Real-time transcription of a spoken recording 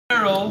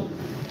Beryl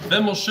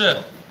ben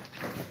Moshe.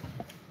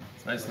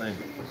 Nice name.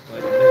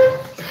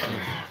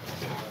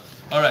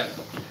 All right.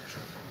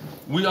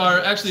 We are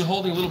actually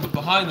holding a little bit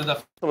behind the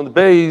daf. Some of the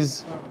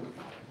bays,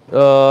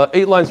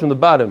 8 lines from the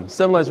bottom,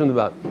 7 lines from the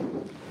bottom.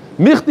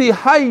 Michti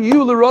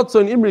hayu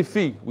l'rotzon imri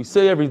fi. We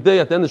say every day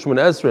at the end of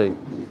Shemona Esrei,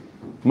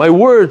 my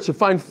word should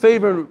find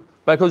favor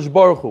by Kodesh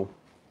Baruch Hu.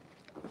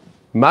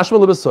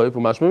 Mashma lebesoif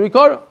u'mashma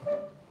mikara.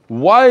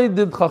 Why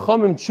did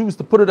Chachamim choose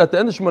to put it at the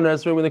end of Shemona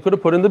Esrei when they could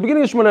have put it in the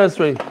beginning of Shemona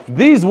Esrei?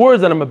 These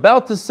words that I'm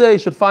about to say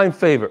should find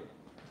favor.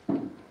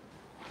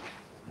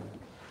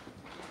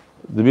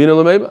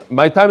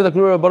 My time is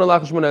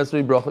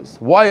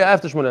why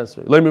after Shemona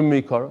Esrei?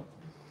 Leimim mikara.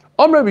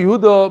 Amr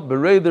Yehuda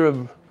bereder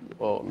of.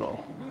 Oh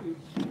no.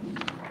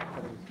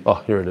 Oh,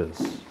 here it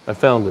is. I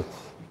found it.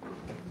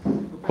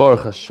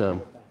 Baruch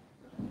Hashem.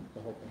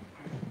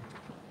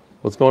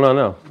 What's going on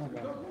now?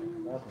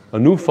 A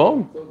new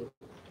phone?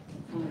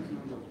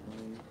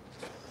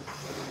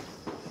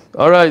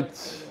 All right.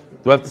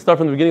 Do I have to start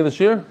from the beginning of this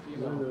year?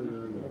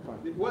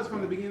 It was from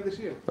the beginning of this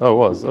year. Oh, it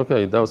was.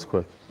 Okay, that was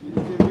quick.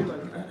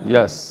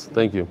 Yes,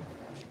 thank you.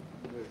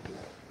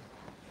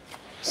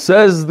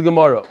 Says the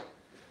Gemara.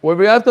 What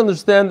we have to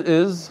understand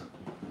is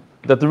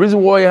that the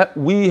reason why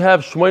we have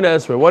Shemona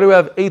Esrei, why do we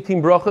have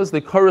 18 brachas? They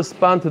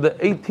correspond to the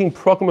 18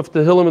 prakim of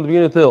Tehillim at the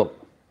beginning of Tehillim.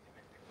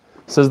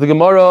 Says the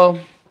Gemara,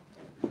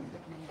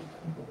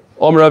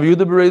 Omer Rav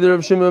Yehuda bereder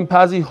of Shimon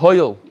Pazi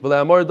Hoyel,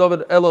 v'le'amar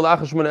David Elul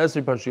Achar Shemona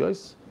Esrei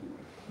Parshiyos.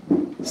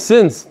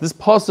 Since this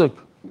pasuk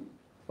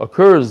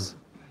occurs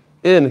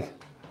in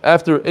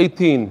after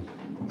 18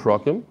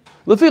 prakim,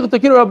 l'fiich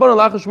takinu Rabbanan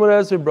Achar Shemona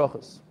Esrei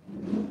brachas.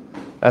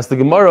 As the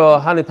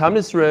Gemara, Hanit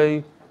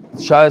Hamnisrei,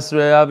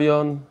 Sha'esrei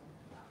Avion.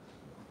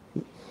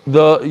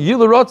 The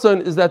Yila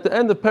Ratzon is at the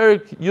end of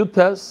Perik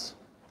Yutes.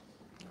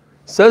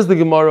 Says the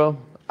Gemara,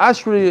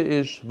 Ashriya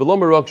Ish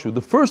v'Lama Rakshu.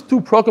 The first 2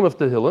 prakim of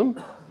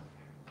Tehillim,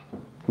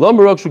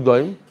 Lama Rakshu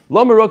Goyim.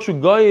 Lama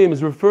Rakshu Goyim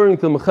is referring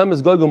to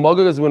Mechemes Gog and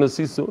Magog, as we're going to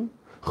see soon.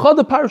 Chad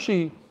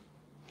Parshi.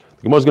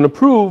 The Gemara is going to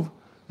prove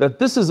that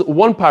this is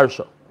one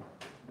parsha.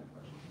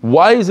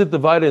 Why is it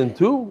divided in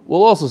 2?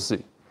 We'll also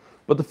see.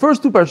 But the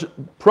first 2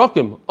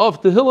 prakim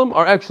of Tehillim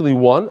are actually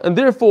one, and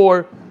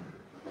therefore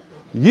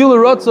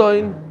Yila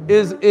Ratzon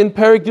is in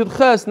Perik Yud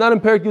Ches, not in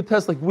Perik Yud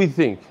Tes like we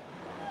think.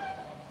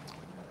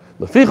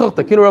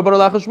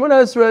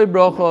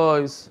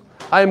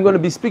 I am going to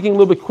be speaking a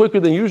little bit quicker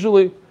than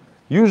usual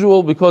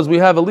because we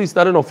have at least,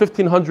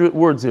 1,500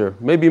 words here,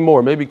 maybe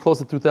more, maybe close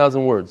to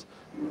 2,000 words.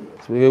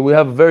 So we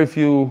have very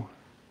few,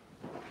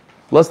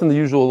 less than the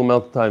usual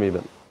amount of time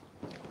even.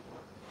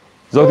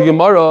 Zog the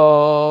Gemara,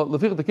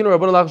 Lefich Takinu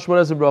Rabbanan Lach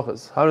Shemona Esrei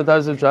brachas. How many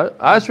times did it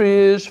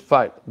Ashri Ish,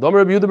 5. Domer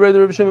Rabbi Yehuda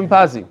bereder of Shimon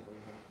Pazi.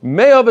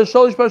 Me'av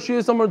Sholish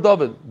Parshiyos Amar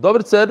David.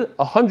 David said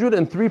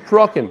 103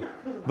 prakim.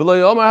 V'lo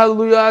Yomar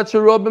Hallelujah Ad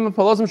Sherobim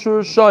Palasim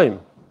Shur Shaim.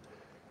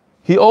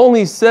 He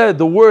only said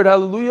the word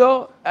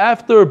Hallelujah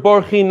after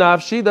Barchi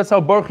Nafshi. That's how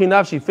Barchi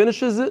Nafshi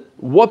finishes it.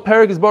 What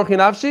parak is Barchi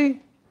Nafshi?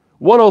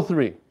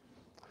 103.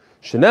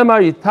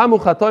 Shenemar Yitamu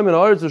Chatoim in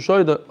Haaretz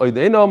V'shoy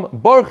Oideinam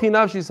Barchi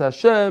Nafshi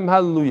Hashem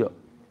Hallelujah.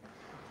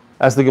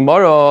 As the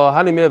Gemara,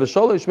 Hani Me'av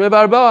Sholish Me'av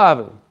Arba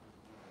Avin.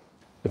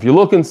 If you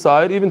look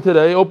inside, even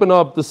today, open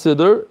up the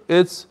Siddur,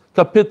 it's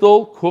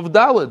capital Kuv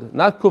Dalid,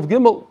 not Kuv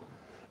Gimel.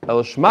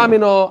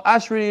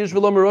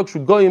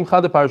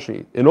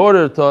 In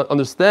order to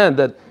understand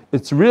that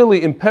it's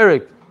really in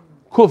Perik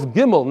Kuv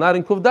Gimel, not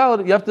in Kuv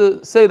Dalid, you have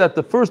to say that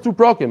the first 2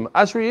 prakim,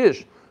 Ashri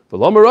Ish,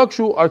 V'lo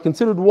Merakshu, are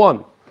considered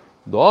one.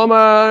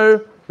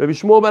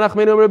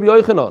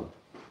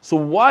 So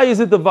why is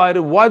it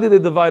divided? Why did they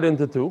divide it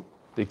into 2?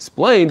 They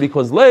explain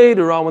because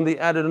later on when they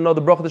added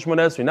another bracha to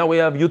Shemona Esrei, now we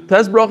have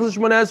Yutes brachas to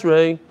Shemona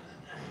Esrei.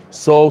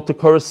 So to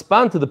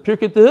correspond to the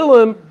Pirkei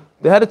Tehillim,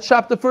 they had to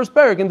chop the first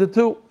parak into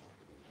 2.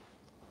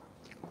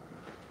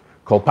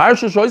 Kol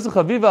parsha shoyzeh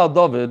chaviv al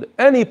David,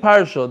 any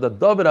parsha that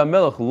David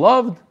HaMelech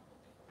loved,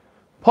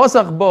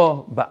 pasach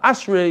bo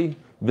ba'ashrei,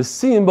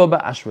 v'siyim bo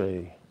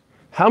ba'ashrei.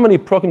 How many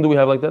prakim do we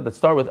have like that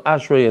start with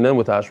Ashrei and end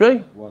with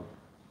Ashrei?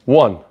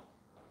 1.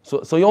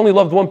 So you only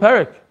loved 1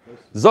 parak.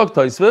 Zog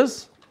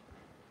Tosfos.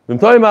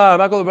 If you look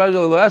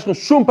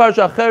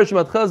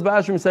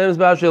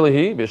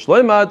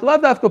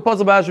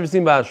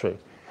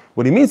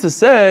what he means to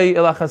say,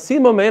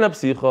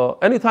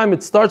 anytime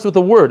it starts with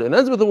a word and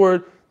ends with a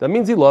word, that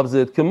means he loves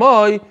it.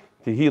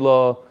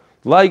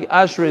 Like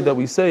Ashrei that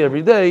we say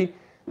every day,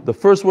 the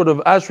first word of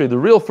Ashrei, the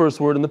real first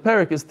word in the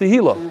parak is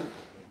Tehillah.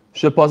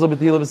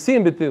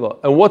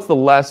 And what's the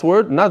last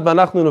word? Not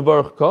Vanachnu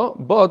Nevarchka,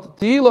 but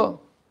Tehillah.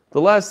 The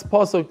last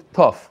pasuk,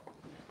 Tov.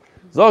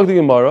 Zog the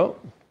Gemara.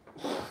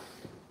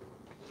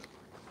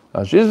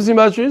 Story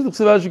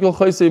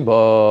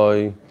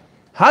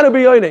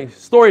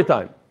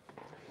time.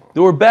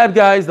 There were bad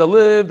guys that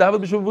lived, that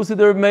were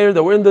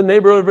in the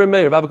neighborhood of Reb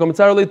Meir,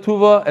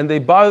 and they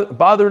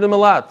bothered him a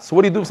lot. So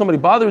what do you do if somebody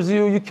bothers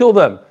you? You kill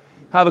them.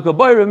 So he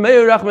davened,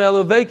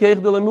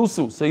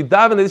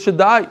 they should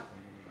die.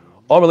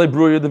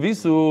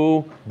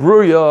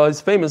 Bruria,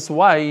 his famous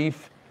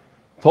wife,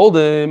 told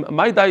him,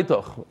 "My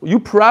daitach, you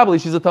probably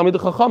she's a Talmid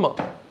Chachama.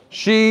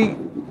 She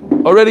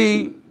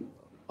already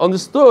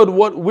understood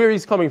where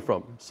he's coming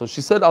from. So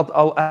she said,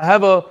 I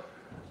have a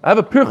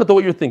pircha to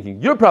what you're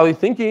thinking. You're probably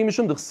thinking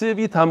Mishum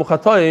d'chsiv yitamu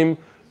chatoim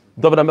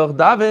David HaMelech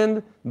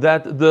davened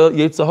that the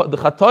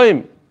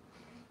chatoim,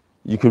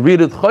 you could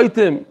read it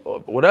chaitim or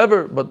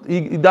whatever, but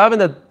he davened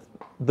that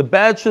the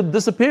bad should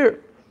disappear.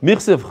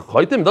 Michsiv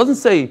chaitim doesn't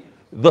say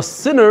the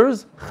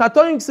sinners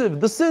chatoim ksiv,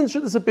 the sins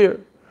should disappear.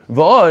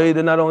 V'oid,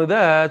 and not only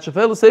that,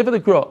 shafel sefer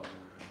dekra.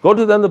 Go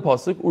to the end of the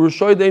pasuk.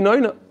 Urushoy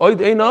deinoina oid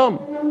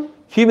einam.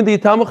 Even the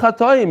itamu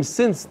chatoim,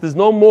 since there's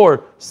no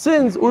more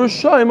sins,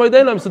 urushoyim oid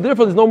einam. So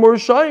therefore, there's no more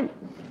urushoyim.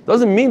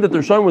 Doesn't mean that the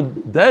urushoyim were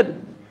dead.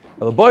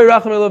 You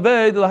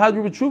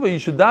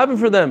should daven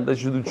for them. They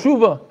should do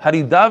tshuva. How do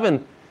you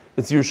daven?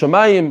 It's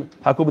Yerushalayim.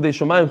 Hakol b'dei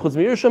shamayim chutz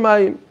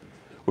miYerushalayim.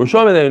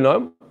 Urushoyim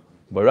einam.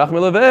 Barach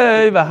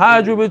melavei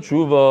v'hadru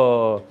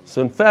b'tshuva.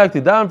 So in fact,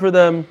 he davened for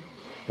them,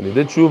 and he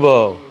did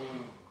tshuva.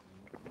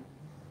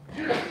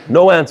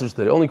 No answers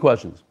today, only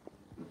questions.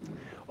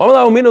 What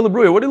are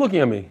you looking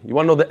at me? You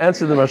want to know the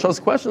answer to the Marshal's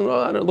question? No,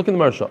 I don't look in the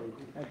Marshal.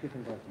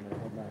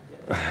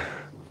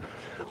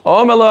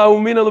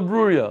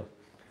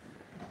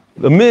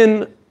 The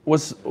min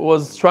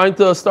was trying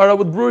to start out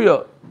with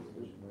Bruya.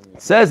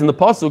 It says in the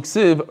Pasuk,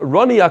 Siv,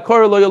 Rani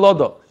Akara lo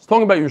yolada. He's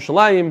talking about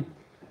Yerushalayim.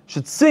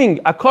 Should sing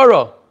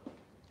Akara.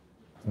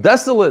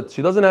 Desolate.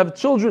 She doesn't have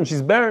children.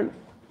 She's barren.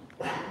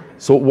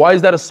 So why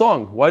is that a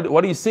song? Why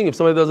do you sing if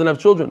somebody doesn't have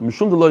children?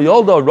 Mishum de lo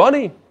yolda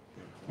Rani.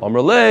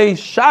 Amrlei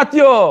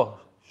Shatyo.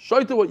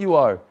 Show to what you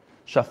are.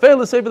 Shafel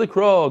l'sefer the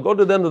crow. Go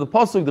to the end of the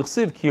pasuk.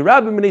 D'chsiv ki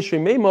rabim b'nei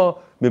shemema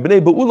mibnei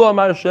beula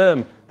amar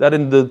Hashem. That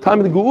in the time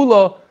of the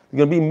geula, there's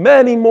going to be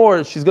many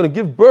more. She's going to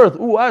give birth.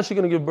 She's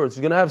going to give birth. She's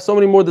going to have so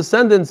many more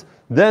descendants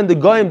than the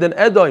goyim, than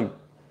Edom.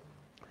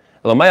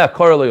 Elamaya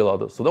kara lo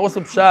yolada. So that was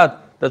some pshat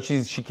that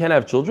she can't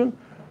have children.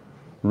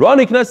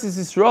 Rani Knesset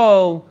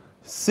Yisrael.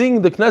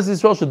 Sing the Knesset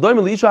Yisrael Shadoim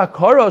Elisha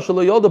Akara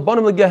Shelo Yoda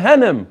Banim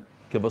LeGehenim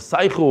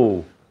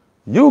Kevasaychu.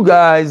 You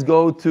guys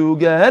go to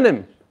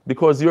Gehenim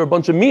because you're a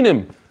bunch of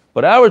minim,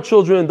 but our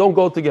children don't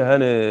go to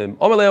Gehenim.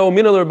 Omeleo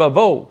Minaler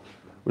Bavo.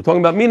 We're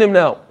talking about minim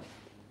now.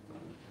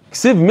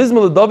 Ksiv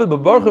Mizmel David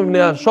Bavarchav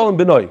Bnei Shalom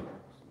Benoy.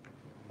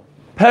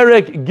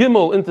 Perek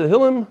Gimel into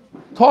Hilim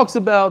talks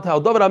about how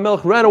David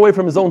HaMelech ran away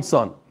from his own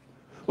son.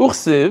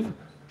 Uchsiv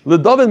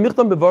LeDavid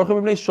Michtam Bavarchav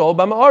Bnei Shaul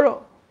B'Ma'ara.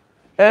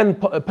 And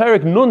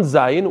Perek Nun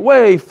Zayin,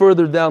 way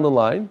further down the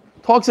line,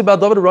 talks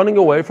about David running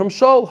away from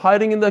Shaul,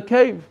 hiding in the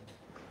cave.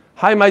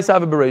 Hi Maisa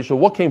Bereisha.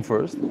 What came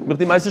first?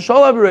 Maisa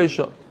Shaul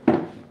Bereisha.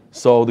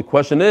 So the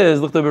question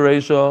is, Lichta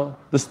Bereisha,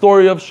 the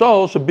story of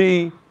Shaul should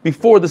be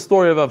before the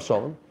story of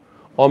Avshalom.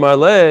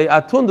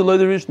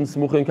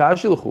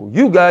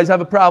 You guys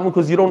have a problem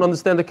because you don't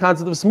understand the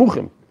concept of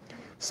smuchim.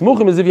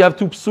 Smuchim is if you have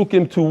two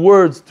psukim, two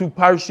words, two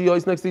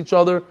parshiyos next to each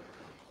other,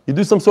 you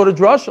do some sort of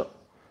drasha.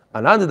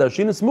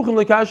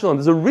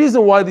 There's a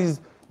reason why the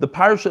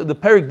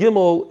Perek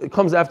Gimel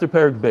comes after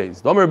Perek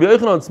Beis.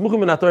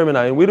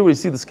 Where do we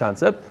see this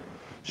concept?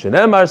 It's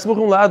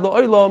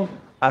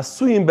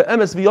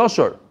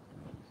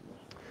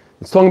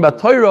talking about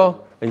Torah,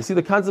 and you see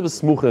the concept of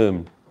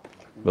smuchim.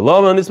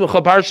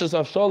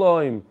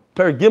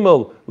 Perek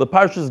Gimel, the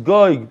Parshas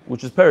Goy,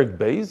 which is Perek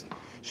Beis.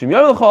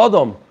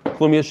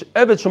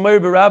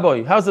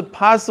 How is it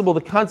possible the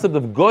concept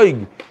of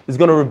Goy is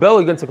going to rebel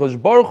against HaKadosh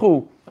Baruch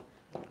Hu?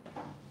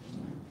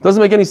 Doesn't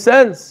make any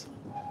sense.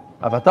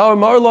 Doesn't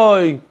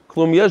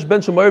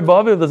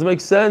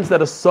make sense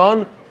that a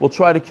son will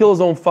try to kill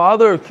his own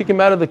father or kick him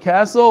out of the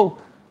castle.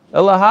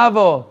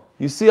 Elahava.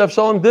 You see,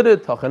 Avshalom did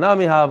it. And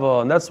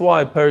that's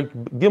why Perek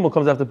Gimel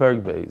comes after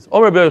Perek Beis.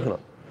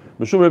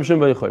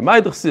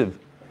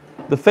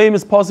 The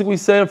famous pasuk we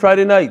say on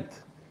Friday night.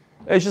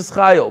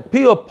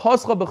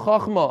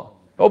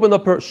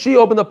 She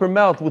opened up her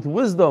mouth with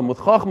wisdom, with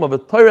chachma,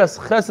 with Torah's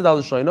chesed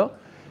al shayna,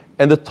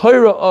 and the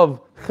Torah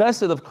of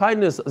chesed, of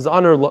kindness, is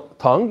on her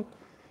tongue.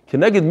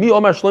 This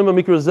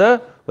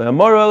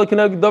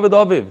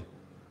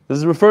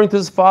is referring to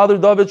his father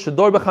David.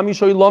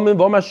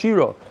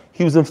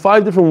 He was in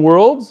 5 different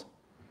worlds,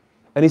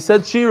 and he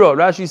said Shira.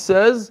 Rashi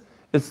says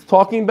it's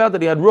talking about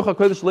that he had Ruach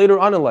HaKodesh later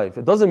on in life.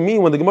 It doesn't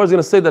mean when the Gemara is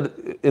going to say that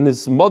in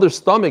his mother's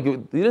stomach, he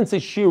didn't say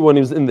Shira when he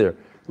was in there.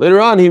 Later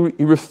on, he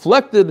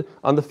reflected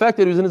on the fact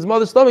that he was in his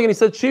mother's stomach, and he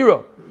said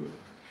Shira.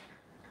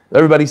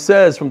 Everybody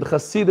says, from the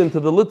Hasidim to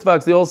the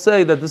Litvaks, they all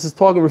say that this is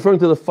referring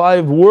to the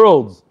 5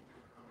 worlds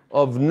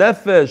of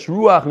Nefesh,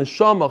 Ruach,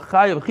 Neshama,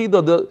 Chayav,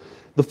 Chida,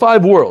 the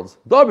 5 worlds.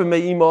 Darbe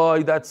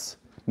Me'imai, that's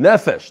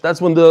Nefesh. That's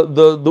when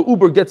the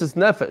Uber gets its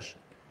Nefesh.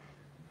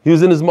 He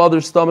was in his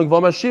mother's stomach.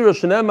 V'amashira,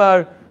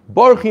 Shenemar,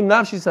 Baruchi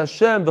Nafshis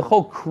Hashem,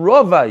 V'chol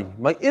Krovai,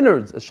 my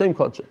innards, Hashem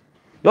Kodesh.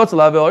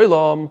 Yotzalav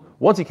Oilam,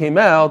 once he came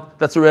out,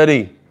 that's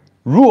already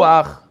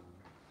Ruach.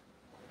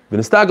 He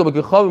looked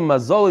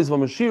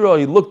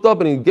up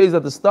and he gazed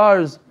at the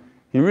stars.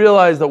 He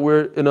realized that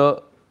we're in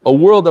a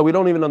world that we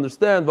don't even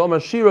understand.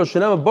 And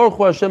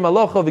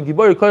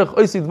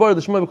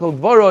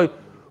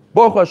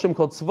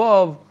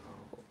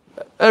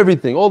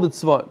everything, all the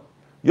tzvah.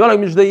 Yonak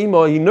mishdei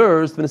imo, he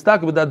nursed,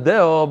 v'nistaka with that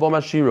deo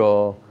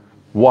v'mashiro.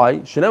 Why?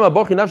 Shenema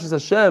borchi nafshis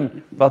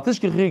Hashem,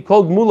 v'atishkichi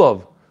kol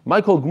gmulov.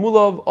 My kol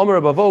gmulov,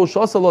 omer abavo,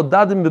 shosalo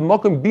dadim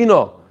b'mokim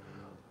bina.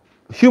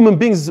 Human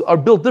beings are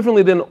built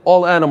differently than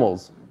all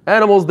animals.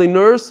 Animals, they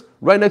nurse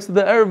right next to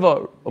the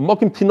erva, a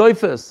mokim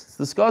tinoifes. It's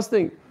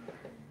disgusting.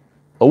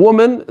 A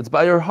woman, it's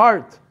by her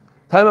heart.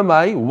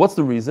 What's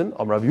the reason?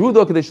 The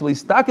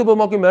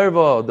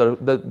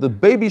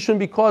baby shouldn't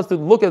be caused to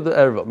look at the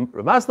erva.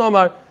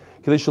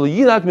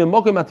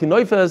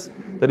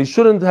 That he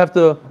shouldn't have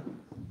to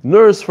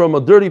nurse from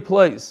a dirty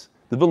place.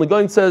 The Vilna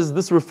Gaon says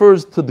this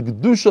refers to the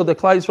Gedusha that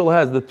Klal Yisrael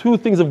has, the two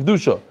things of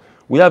Gedusha.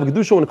 We have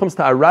Gedusha when it comes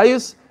to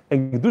Arayis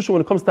and Gedusha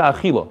when it comes to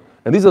Achila.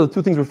 And these are the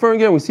two things referring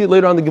here. We see it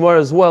later on in the Gemara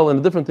as well, and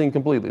a different thing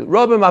completely. He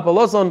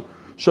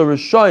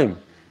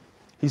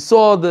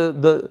saw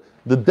the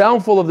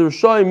downfall of the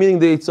Rishayim, meaning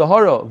the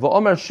Yitzhahara,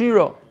 Va'amar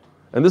Shira,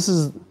 and this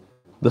is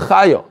the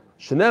Chaya.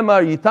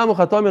 Shenemar Yitamu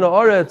Chatam Min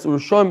Haaretz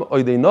Urishayim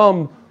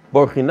Oideinam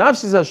Baruchi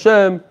Nafshis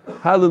Hashem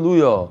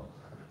Hallelujah.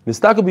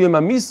 Nistaka B'Yom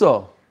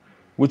HaMisa,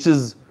 which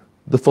is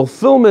the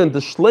fulfillment, the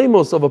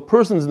shleimus of a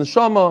person's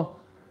neshama,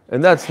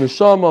 and that's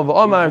neshama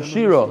Va'amar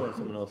Shira.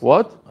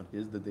 What?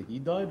 That he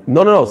died?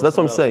 No. So that's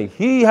what I'm saying.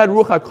 He had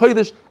Ruach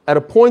HaKodesh at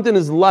a point in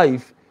his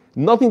life,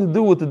 nothing to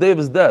do with the day of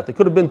his death. It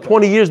could have been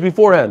 20 years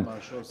beforehand.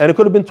 And it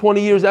could have been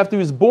 20 years after he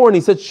was born. He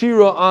said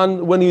Shira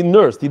on when he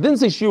nursed. He didn't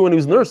say Shira when he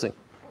was nursing.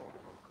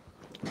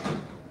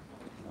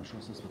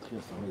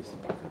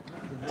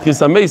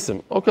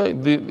 Chisamesim. Okay.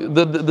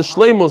 The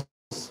Shleimus.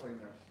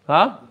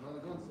 Huh?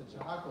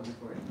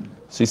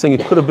 So he's saying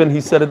it could have been, he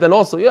said it then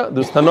also. Yeah,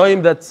 there's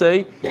Tanoim that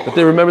say that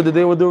they remember the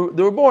day when they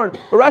were born.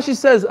 But Rashi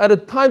says at a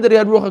time that he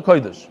had Ruach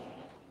HaKodesh.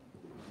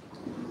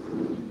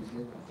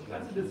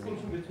 That's a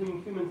distinction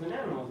between humans and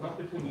animals, not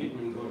between Yidden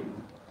and Goyim.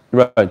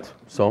 Right.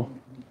 So,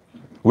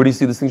 where do you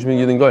see the distinction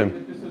between Yidden and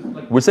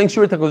Goyim? We're saying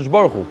Shira HaKadosh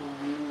Baruch Hu.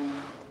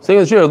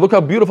 Saying Shira, look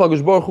how beautiful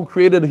HaKadosh Baruch Hu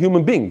created a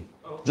human being.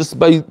 Just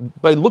by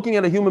looking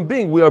at a human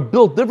being, we are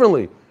built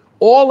differently.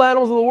 All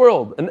animals of the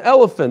world, an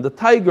elephant, a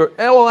tiger,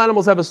 all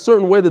animals have a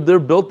certain way that they're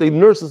built. They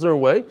nurse a certain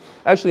way.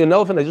 Actually, an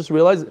elephant, I just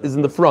realized, is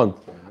in the front.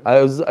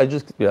 In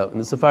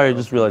the safari, I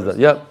just realized that.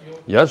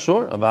 Yeah,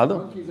 sure. Avada.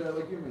 Monkeys are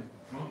like humans.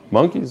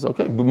 Monkeys,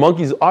 okay. But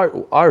monkeys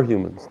are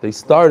humans. They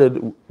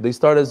started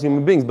as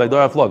human beings by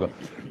Dora Flaga.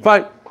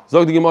 Fine.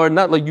 Zog the Gemara,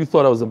 not like you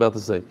thought I was about to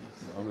say.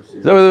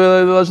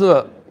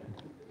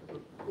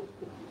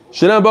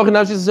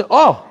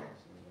 Oh,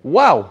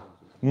 wow.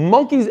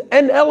 Monkeys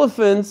and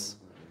elephants,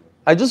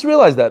 I just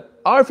realized that,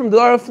 are from the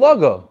Dara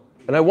Flaga.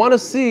 And I want to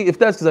see if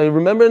that's, because I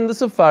remember in the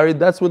safari,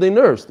 that's where they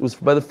nursed. It was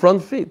by the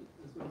front feet.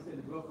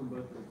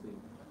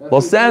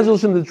 Los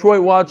Angeles and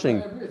Detroit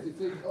watching.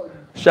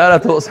 Shout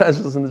out to Los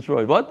Angeles and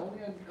Detroit. What?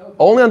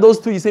 Only on those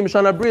two you say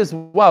Mishana Bris.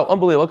 Wow,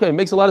 unbelievable. Okay,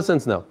 makes a lot of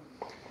sense now.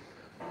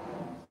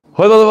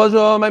 Yigvon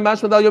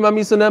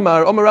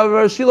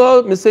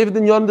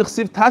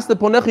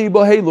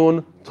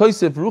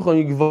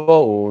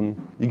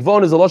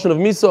is a lotion of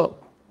Misa.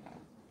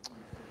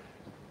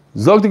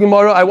 Zog the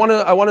Gemara, I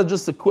want to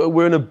just,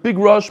 we're in a big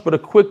rush, but a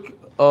quick,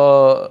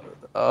 I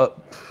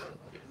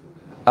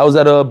was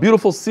at a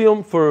beautiful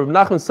siyum for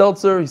Nachman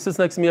Seltzer. He sits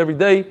next to me every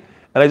day.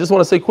 And I just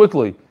want to say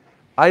quickly,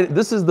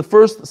 this is the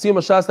first siyum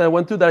of Shas that I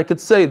went to that I could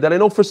say that I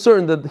know for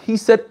certain that he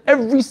said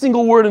every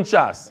single word in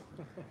Shas.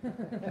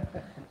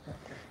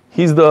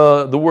 He's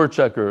the word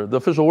checker, the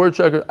official word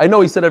checker. I know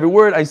he said every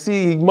word. I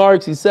see he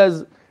marks, he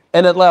says,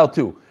 and it loud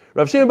too.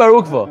 Rav Shimon Bar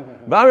Ukva,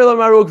 V'amir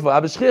Bar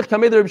Ukva, Abishchich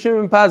Kamed Rav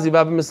Shimon Pazi,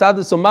 V'av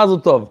Mesada, so Mazel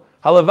Tov.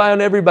 Halavai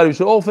on everybody. We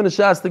should all finish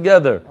Shas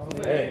together.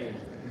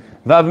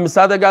 V'av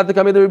Mesada Gata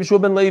Kamed Rav Yeshua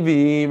ben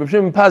Levi. Rav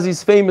Shimon Pazi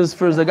is famous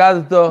for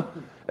Zagadata,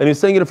 and he's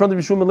saying it in front of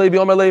Yeshua ben Levi.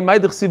 Omar Lei,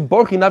 Ma'idach Siv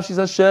Borchi Nafshis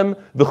Hashem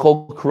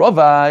V'chol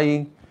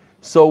Krovai.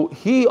 So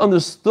he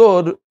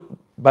understood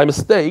by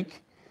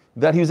mistake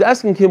that he was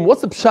asking him,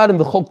 what's the pshat in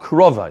V'chol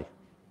Krovai?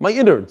 My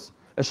innards.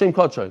 Hashem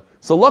Kachai.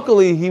 So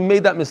luckily he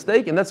made that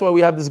mistake, and that's why we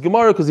have this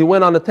Gemara, because he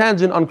went on a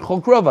tangent on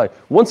Chol Krovai.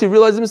 Once he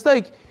realized the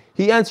mistake,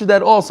 he answered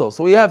that also.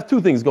 So we have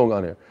two things going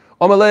on here.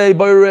 Amalei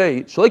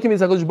Bayrei. Shleikim means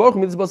HaKadosh Baruch Hu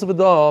means Basav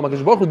Adam.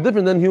 HaKadosh Baruch Hu is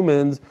different than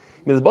humans.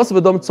 Means Basav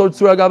Adam Tzor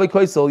Tzura Gavei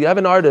Koisel. You have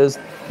an artist,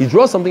 he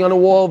draws something on a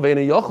wall.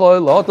 Ve'ene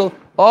Yochol La'otel.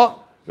 Oh,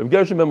 Rav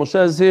Gershon Ben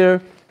Moshe is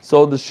here.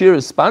 So the shir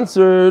is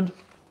sponsored.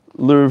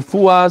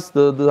 L'Refuas,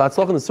 the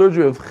Hatzlach and the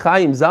surgery of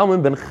Chaim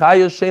Zalman Ben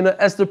Chaya Shena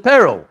Esther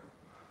Perel.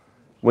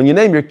 When you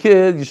name your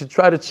kid, you should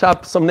try to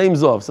chop some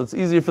names off, so it's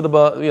easier for the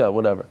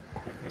whatever.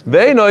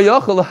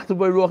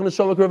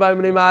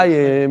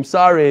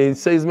 Sorry,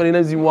 say as many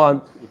names as you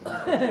want.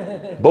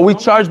 But we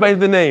charge by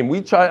the name.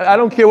 I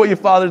don't care what your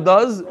father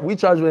does, we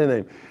charge by the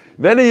name.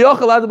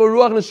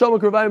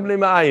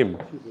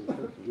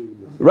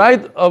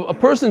 Right? A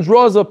person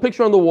draws a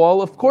picture on the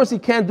wall, of course he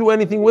can't do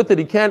anything with it,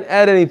 he can't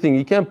add anything,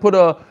 he can't put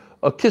a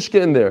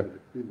kishka in there.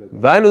 So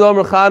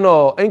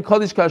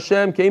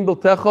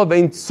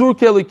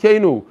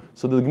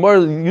the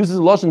Gemara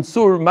uses lashon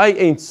sur. My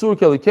ain't sur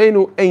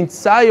kelikenu, ain't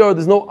sayor.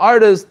 There's no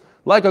artist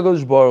like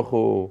HaKadosh Baruch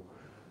Hu.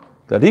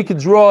 that He could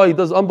draw. He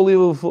does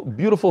unbelievable,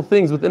 beautiful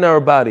things within our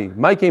body.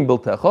 My came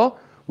biltecha.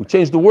 We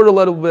changed the word a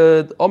little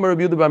bit. Omer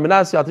Rabbi Yehuda bar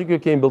Menashe, Atrika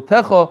came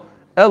biltecha.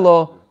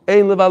 Elo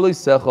ein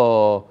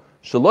levaloisecha.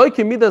 Shaloi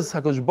kemidas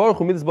Hakadosh Baruch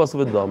Hu midas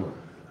basav adam.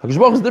 Hakadosh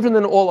Baruch Hu is different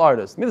than all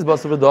artists. Midas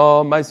basav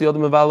adam. Ma'aseh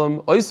yodam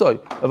mevalim oisoi.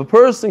 If a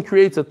person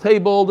creates a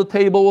table, the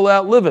table will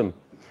outlive him.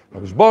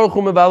 Hakadosh Baruch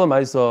Hu mevalim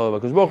ma'aseh.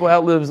 Hakadosh Baruch Hu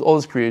outlives all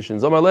His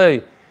creations.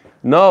 Amalei.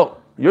 No.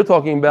 You're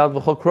talking about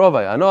v'chol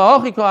krovai. I know. I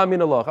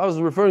was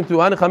referring to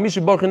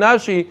Hanechamishi Baruch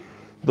Nafshi,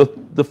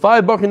 the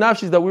 5 Baruch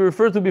Nafshis that we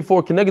referred to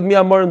before. Keneged Mi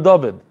Amar and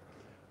David.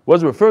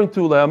 Was referring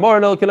to Le'amar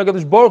and El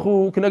Keneged Baruch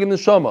Hu Keneged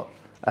Neshama.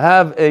 I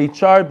have a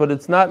chart, but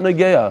it's not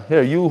Negeya.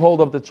 Here, you hold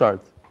up the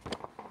chart.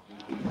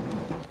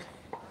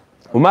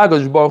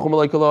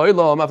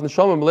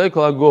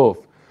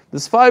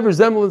 This 5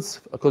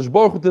 resemblance Hakadosh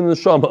Baruch Hu to the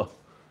Neshama.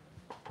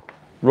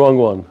 Wrong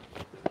one.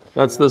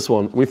 That's this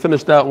one. We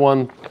finished that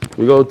one.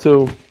 We go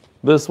to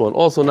this one.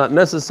 Also not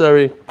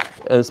necessary,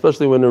 and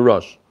especially when in a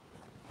rush.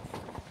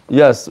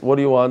 Yes, what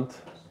do you want?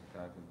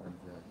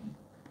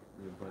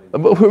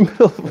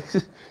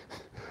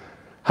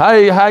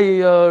 Hi,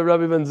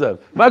 Rabbi Ben Zev.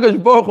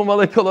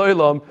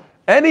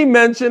 Any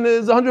mention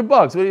is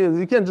 $100.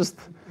 You can't just.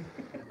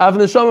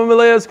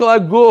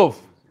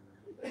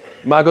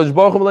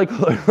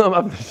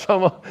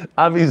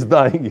 Avi's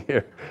dying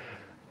here.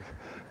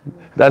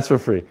 That's for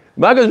free.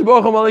 Hakadosh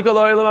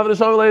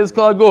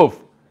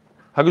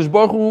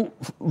Baruch Hu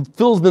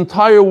fills the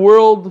entire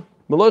world.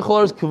 The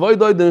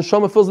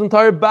neshama fills the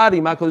entire body.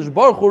 Hakadosh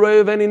Baruch Hu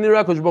royev eni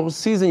nira. Hakadosh Baruch Hu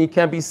sees and you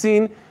can't be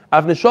seen.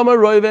 Av neshama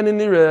royev eni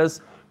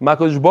niras.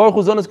 Hakadosh Baruch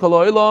Hu zonas kol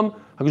ha'olam.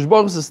 Hakadosh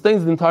Baruch Hu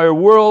sustains the entire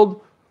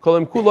world.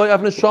 Kolam kuloi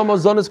av neshama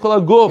zonas kol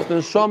ha'guf. The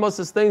neshama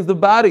sustains the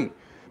body.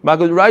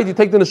 Right? You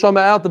take the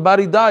neshama out, the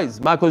body dies.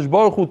 Hakadosh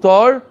Baruch Hu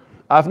tar.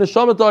 Av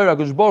neshama tar.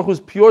 Hakadosh Baruch Hu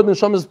is pure. The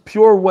neshama is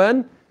pure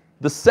when?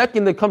 The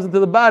second that comes into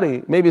the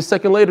body, maybe a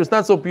second later, it's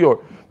not so pure.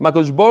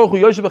 Hakadosh Baruch Hu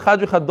yoshev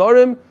b'chadri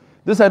chadarim.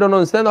 This I don't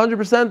understand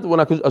 100%. When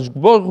Hakadosh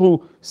Baruch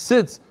Hu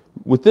sits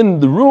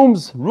within the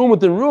rooms, room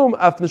within room,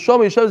 after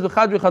neshama yoshev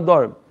b'chadri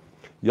chadarim.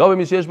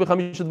 Yavim yishesh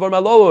b'chamisha dvar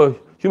ma'alalu.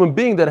 Human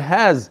being that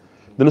has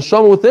the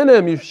neshama within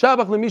him,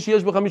 yishabach l'mishi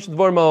yesh b'chamisha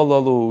dvar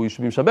ma'alalu. You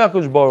should be mishabach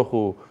Hakadosh Baruch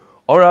Hu.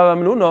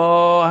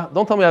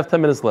 Don't tell me I have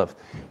 10 minutes left.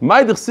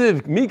 My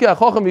dechsiv mika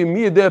achochem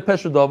mi yedei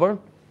pesher davar.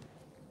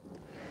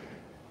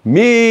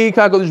 Mi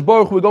Hakadosh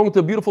Baruch Hu, we're going to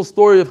a beautiful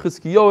story of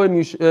Chizkiyahu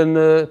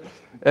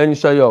and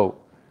Yeshayahu.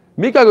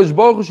 Mi Hakadosh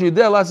Baruch Hu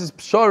sheyidei lasis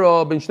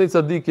pshara ben shnei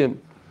tzaddikim.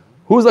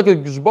 Who's like a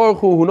Hakadosh Baruch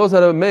Hu who knows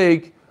how to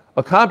make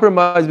a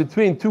compromise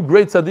between 2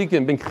 great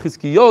tzaddikim, ben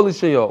Chizkiyahu and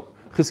Yeshayahu.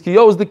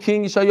 Chizkiyahu is the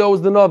king, Yeshayahu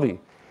is the Navi.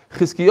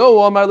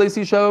 Chizkiyahu amar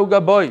leisi Yeshayahu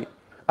gaboy.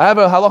 I have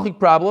a halachic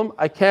problem.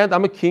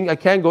 I'm a king. I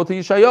can't go to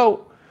Yeshayahu.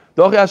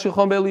 You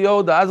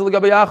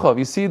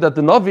see that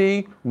the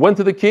Navi went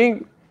to the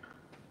king.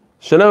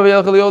 I have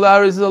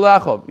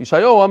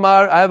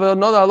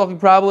another halachic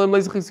problem. I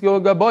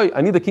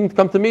need the king to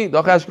come to me.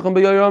 The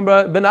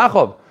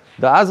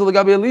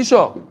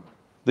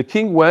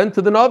king went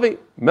to the Navi.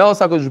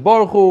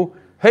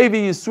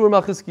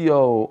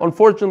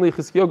 Unfortunately,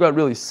 Chizkiyahu got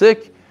really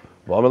sick.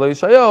 I'm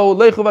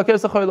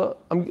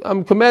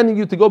commanding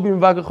you to go be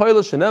Mivakeh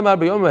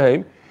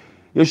Choyle.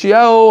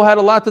 Yeshayahu had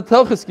a lot to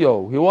tell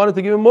Chizkiyahu. He wanted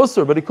to give him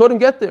Musar, but he couldn't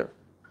get there.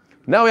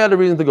 Now he had a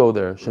reason to go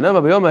there.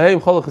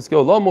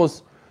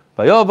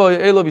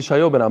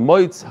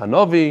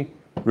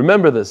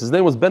 Remember this. His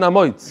name was Ben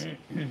Amoitz.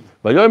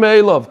 You're going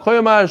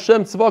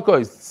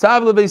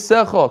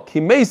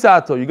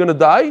to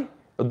die.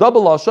 A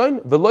double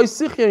lashon.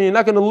 You're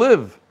not going to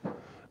live.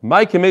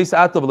 What's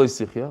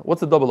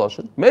the double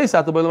lashon?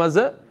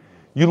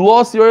 You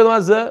lost your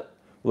Olam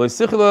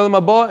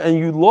Hazeh, and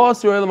you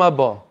lost your Olam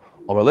Haba.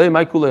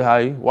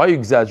 Why are you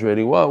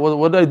exaggerating?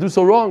 What did I do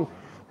so wrong?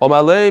 You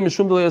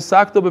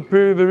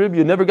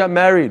never got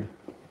married.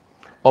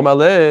 I know I'm going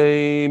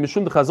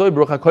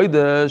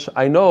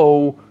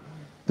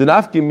to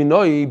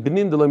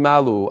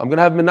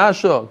have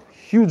Menashe,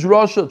 huge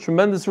Rasha,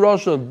 tremendous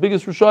Rasha,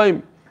 biggest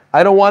Rishayim.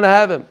 I don't want to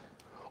have him.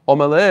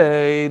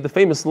 The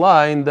famous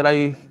line that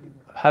I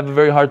have a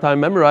very hard time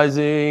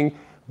memorizing.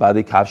 Why do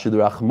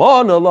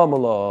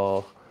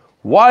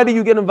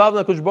you get involved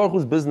in HaKadosh Baruch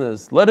Hu's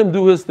business? Let him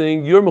do his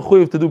thing. You're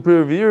mechuyev to do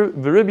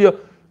Viribya.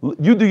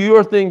 You do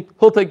your thing.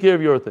 He'll take care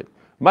of your thing.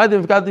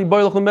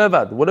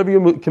 Whatever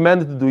you're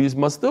commanded to do, you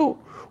must do.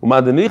 And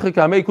let HaKadosh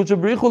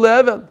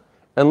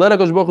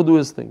Baruch Hu do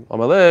his thing.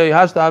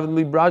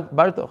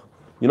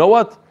 You know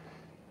what?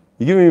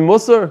 You give me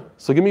Musar,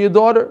 so give me your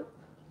daughter.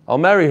 I'll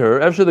marry her.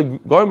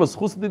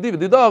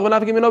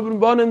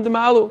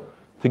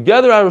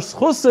 Together our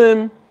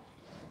schusim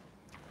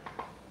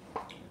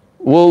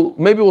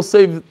maybe we'll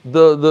save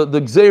the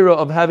gzeira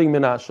of having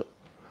Menashe.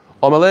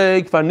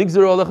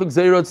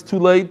 It's too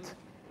late.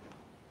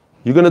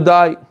 You're going to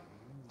die.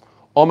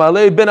 Finish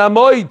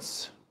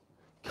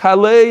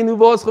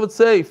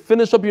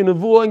up your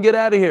nevuah and get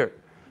out of here.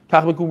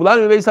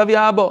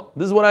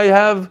 This is what I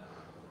have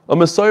a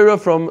Messiah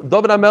from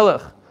David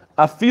HaMelech.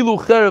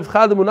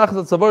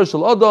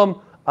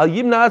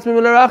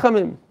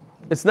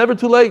 It's never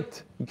too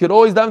late. You could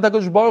always daven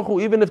HaKadosh Baruch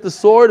Hu, even if the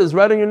sword is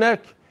right on your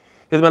neck.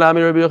 Here's the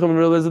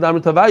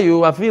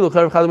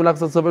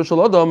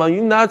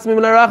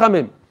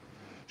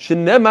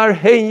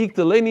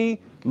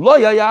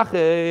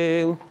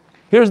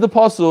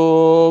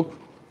pasuk.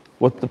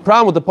 What the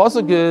problem with the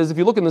pasuk is, if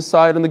you look in the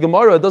side in the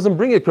Gemara, it doesn't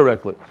bring it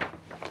correctly.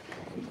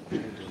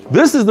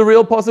 This is the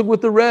real pasuk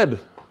with the red.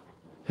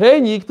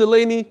 I'm not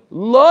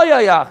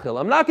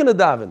going to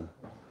daven.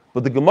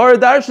 But the Gemara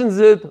darshans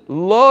it,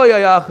 lo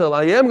yayachel.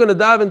 I am going to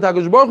daven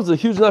HaKadosh Baruch Hu. It's a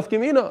huge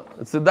nafkamina.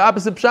 It's the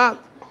opposite pshat.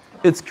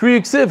 It's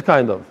kriya ksiv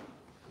kind of.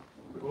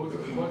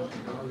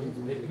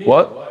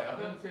 What?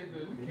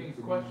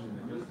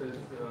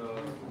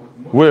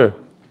 Where?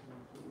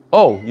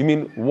 Oh, you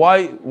mean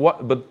why?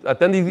 What? But at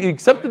the end he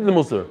accepted the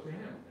Musar.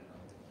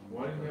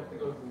 Why did he have to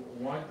go?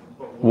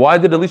 Why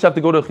did Elisha have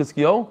to go to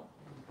Chizkiyahu?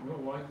 No,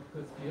 why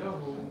did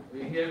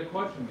Chizkiyahu? He had a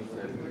question. He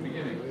said in the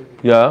beginning.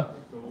 Yeah.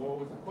 So what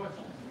was the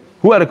question?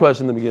 Who had a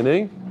question in the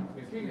beginning?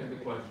 The king had the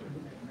question.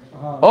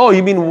 Oh,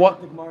 you mean what?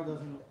 The Gemara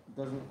doesn't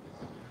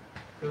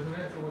Doesn't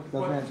answer what the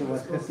question answer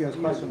what Chizkiyahu's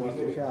question was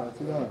to Shah.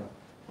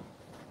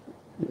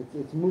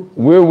 It's moved.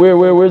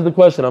 Where's the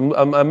question?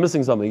 I'm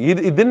missing something. He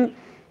didn't.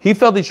 He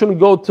felt he shouldn't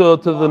go to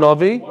the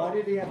Navi. Why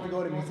did he have to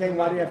go to him? He's saying,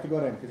 why did he have to go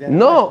to him? 'Cause he had a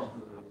No.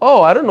 question.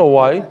 Oh, I don't know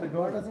why. The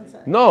Gemara doesn't say.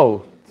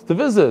 No, it's to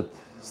visit.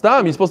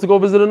 Stam, you're supposed to go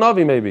visit a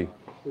Navi, maybe.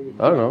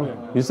 I don't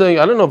know. You're saying,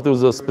 I don't know if there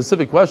was a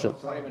specific question.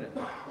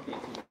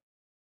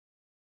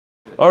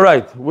 All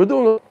right, we're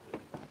doing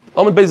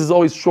Amud Beis is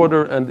always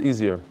shorter and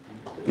easier,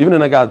 even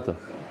in Agadta.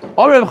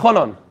 Omer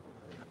Chanan,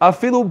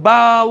 afilu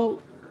bal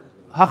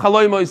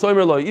hachaloyma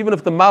isoymer loy. Even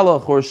if the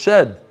malach or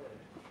shed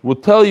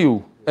would tell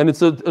you, and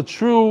it's a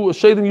true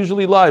shadim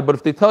usually lie, but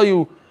if they tell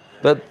you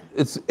that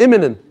it's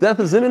imminent, death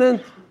is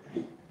imminent.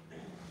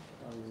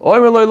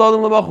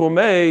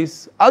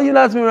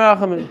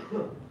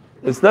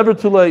 It's never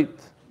too late.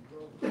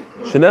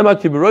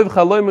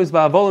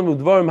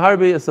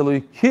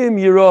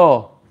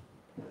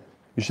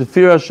 You should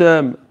fear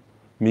Hashem.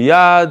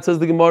 Miyad, says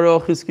the Gemara,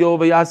 Chizkiyahu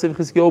v'yasev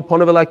Chizkiyahu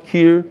ponav el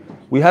hakir.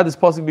 We had this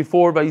pasuk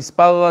before,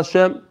 v'yispal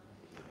Hashem.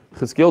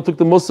 Chizkiyahu took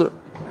the Musar.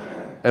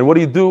 And what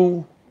do you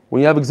do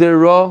when you have Gzeir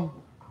Ra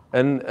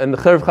and the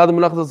Cherev Chadam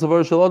Menachas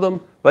HaTzavar Shel Adam?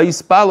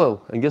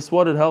 V'yispalel. And guess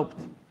what? It helped.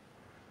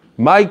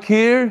 My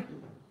kir,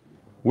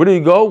 where do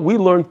you go? We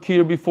learned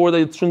kir before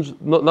that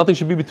nothing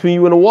should be between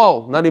you and a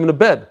wall, not even a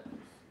bed.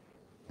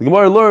 The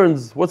Gemara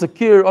learns, what's a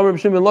kir? Amar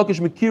b'Shem ben Lakish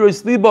mikiroi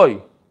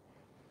sliboy.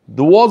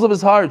 The walls of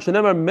his heart.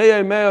 Shenemar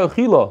meyay meyay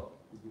achila.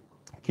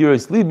 Kiroi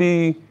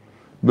slibi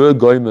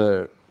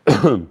be'goymer.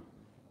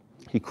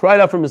 He cried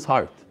out from his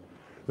heart.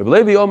 Rebbe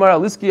Levi Omar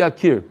aliski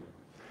akir.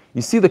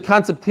 You see the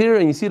concept here,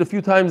 and you see it a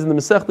few times in the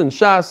Masechta and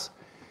Shas.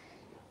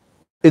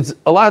 It's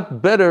a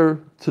lot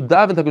better to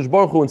daven HaKadosh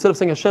Baruch Hu instead of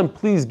saying, Hashem,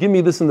 please give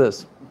me this and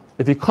this.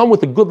 If you come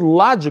with a good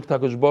logic to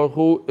HaKadosh Baruch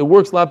Hu, it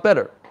works a lot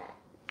better.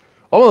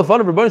 Omar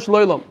lefanav Rebbeinu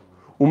Shloim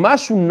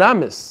umashu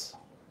namis.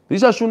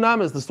 These are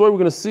Shunamis, the story we're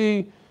going to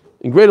see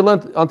in greater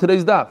length on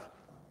today's daf.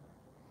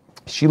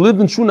 She lived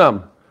in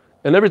Shunam,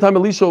 and every time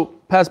Elisha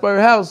passed by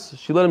her house,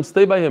 she let him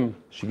stay by him.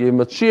 She gave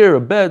him a chair, a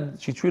bed,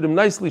 she treated him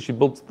nicely, she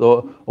built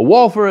a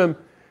wall for him,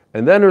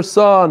 and then her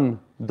son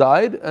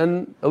died,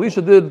 and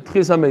Elisha did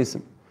Tchis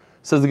HaMesim.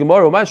 Says the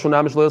Gemara,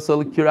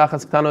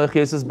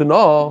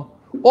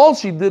 all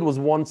she did was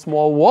one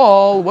small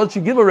wall. What did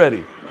she give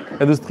already?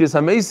 And there's Tchis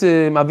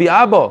HaMesim, Avi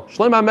Abba,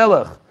 Shloim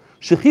HaMelech,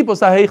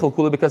 Shechipos HaHeichel,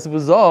 Kule B'Kesef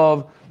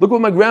V'Zav. Look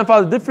what my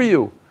grandfather did for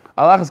you.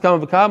 Allah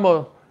Kama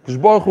V'Kama,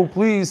 Baruch Hu,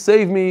 please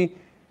save me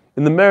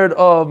in the merit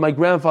of my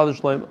grandfather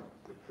Shlomo.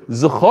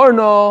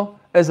 Zecharna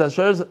es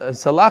asher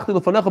salachti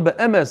lefanecha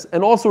be'emes,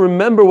 and also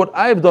remember what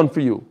I have done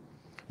for you.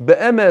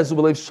 Be'emes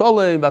u'belev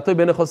shalem v'atoy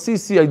b'necha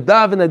sisi. I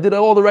davened, I did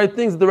all the right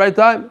things at the right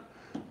time.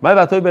 My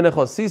v'atoy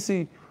b'necha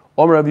sisi.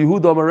 Omer Rav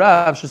Yehuda Omer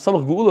Rav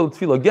shesamach geula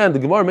l'tefila. Again, the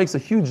Gemara makes a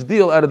huge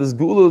deal out of this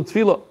geula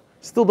l'tefila.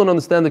 Still don't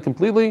understand it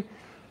completely.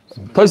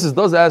 Tosfos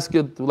does ask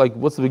it, like,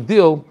 what's the big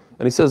deal?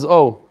 And he says,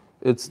 oh,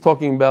 it's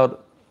talking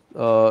about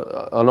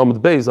on Amud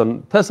Beis,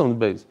 on Tes Amud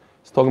Beis.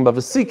 It's talking about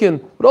Vesikin,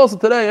 but also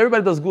today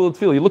everybody does Gula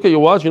Tefillah. You look at your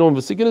watch, you know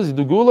what Vesikin is. You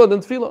do Gula, then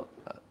Tefillah.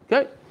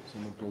 Okay.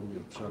 Someone told me a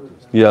pshat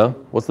is Yeah.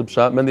 What's the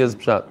pshat? Mendy has a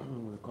pshat.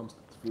 when it comes to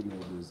tefillah,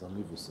 there's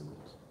anivus in it.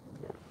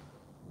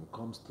 When it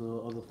comes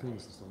to other things,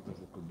 sometimes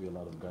there could be a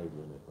lot of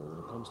gaiva in it. But when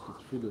it comes to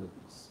tefillah,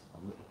 it's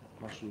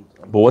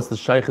But what's the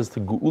shaykhis to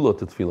Geula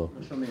to Tefillah?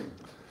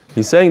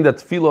 He's saying that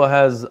Tefillah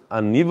has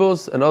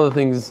anivos and other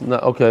things.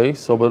 Okay,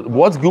 so but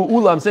what's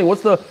Geula? I'm saying,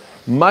 what's the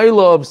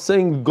Maila of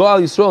saying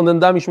Gal Yisrael and then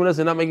Dami Shmones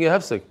and not making a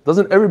hefsek?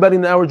 Doesn't everybody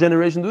in our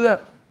generation do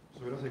that?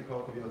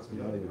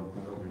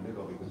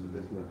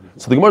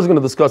 So the Gemara is going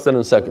to discuss that in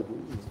a second.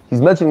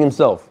 He's mentioning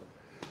himself.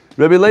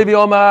 Rabbi Levi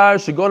Omar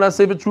Shigona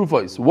Sefer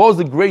Trufos. What was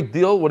the great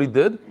deal? What he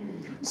did?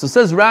 So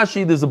says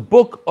Rashi, there's a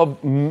book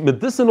of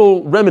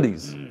medicinal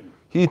remedies.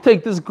 You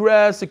take this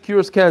grass, it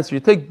cures cancer.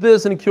 You take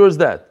this and it cures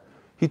that.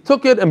 He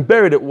took it and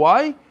buried it.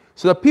 Why?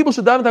 So that people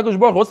should daven HaKadosh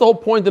Baruch Hu. What's the whole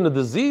point in a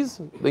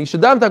disease? That you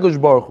should daven HaKadosh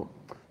Baruch Hu.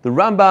 The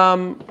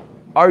Rambam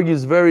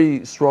argues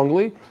very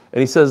strongly, and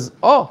he says,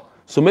 oh,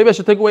 so maybe I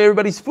should take away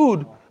everybody's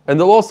food, and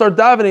they'll all start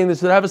davening. They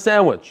should have a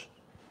sandwich.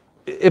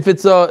 If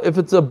it's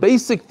a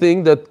basic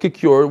thing that could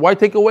cure, why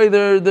take away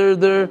their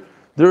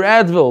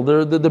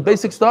Advil, the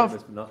basic stuff?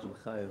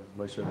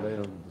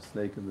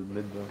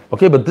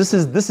 Okay, but this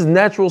is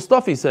natural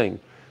stuff he's saying.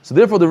 So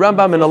therefore, the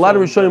Rambam and a lot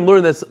of Rishonim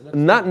learn that's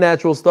not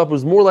natural stuff. It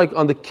was more like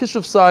on the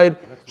Kishuv side.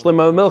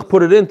 Shlomo HaMelech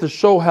put it in to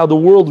show how the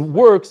world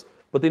works,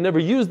 but they never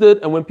used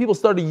it. And when people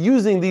started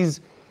using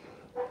these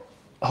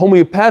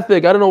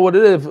homeopathic, I don't know what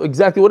it is,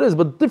 exactly what it is,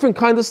 but different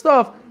kind of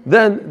stuff,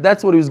 then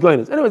that's what he was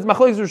going to. Anyways,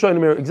 Machlokes Rishonim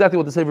here, exactly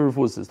what the Sefer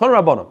Refuah says. Tan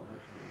Rabbanan.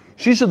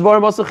 Shisha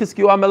dvarim asa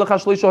Chizkiyahu HaMelech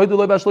HaShleisha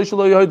Hoydulei VaShleisha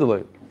Lo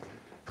Yehoydulei.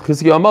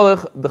 Chizkiyahu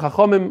HaMelech, the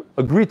Chachamim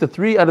agreed to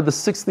 3 out of the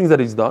 6 things that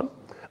he's done.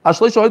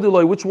 Ashleisha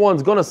Hoydulei, which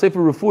one's gonna Sefer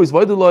Refuah is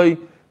Hoydulei?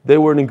 They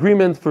were in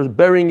agreement for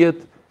burying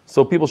it,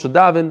 so people should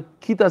daven.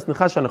 Kitas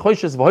Nechash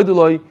HaNechoishes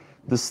Hoydulei,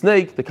 the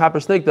snake, the copper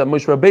snake that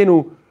Moshe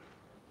Rabbeinu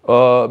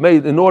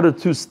made in order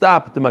to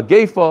stop the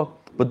Magefa.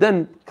 But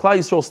then Klal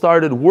Yisrael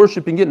started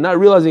worshiping it, not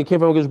realizing it came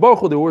from HaKadosh Baruch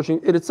Hu. They were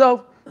worshiping it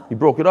itself. He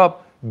broke it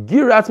up.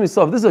 Gir Atzmi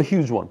Sav, this is a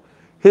huge one.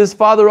 His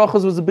father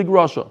Achaz was a big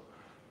Rasha.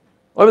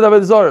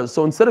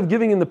 So instead of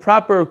giving him the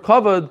proper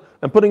kavod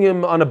and putting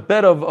him on a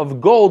bed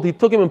of gold, he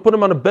took him and put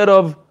him on a bed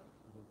of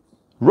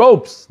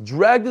ropes,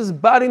 dragged his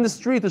body in the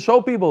street to show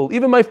people.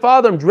 Even my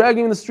father, I'm dragging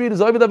him in the street. This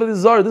is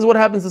what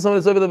happens to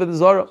someone that's Ovid Avodah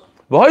Zarah.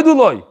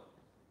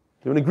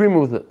 They're in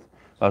agreement with it.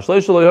 This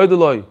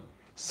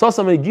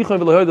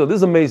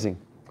is amazing.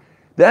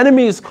 The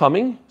enemy is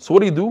coming, so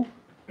what do?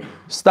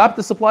 Stop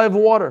the supply of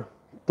water.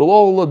 They'll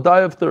all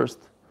die of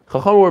thirst.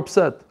 Chacham were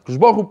upset. Kadosh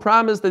Baruch Hu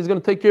promised that he's going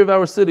to take care of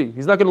our city.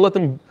 He's not going to let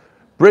them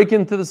break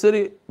into the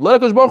city.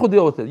 Let Kadosh Baruch Hu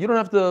deal with it. You don't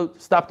have to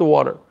stop the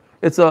water.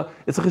 It's a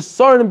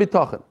chisaron and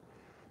bitachon.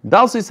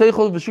 Dalsi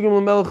seichel v'shugim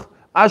l'melech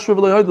ashur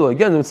v'lo.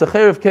 Again, when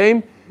Secherev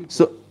came,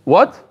 so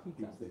what?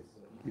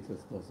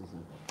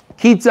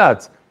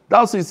 Kitzatz.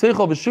 Dalsi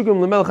seichel v'shugim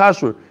l'melech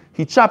ashur.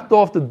 He chopped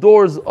off the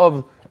doors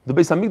of the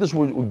Beis Hamikdash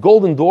with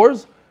golden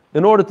doors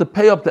in order to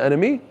pay up the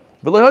enemy.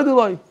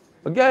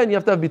 Again, you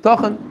have to have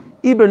bitachon.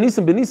 Iber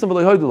Nisan ben Nisan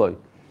v'lo hoydulai.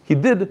 He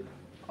did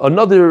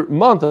another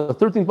month, the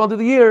 13th month of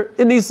the year,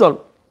 in Nisan.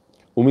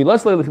 Everybody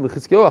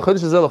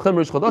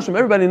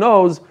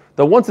knows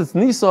that once it's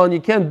Nisan, you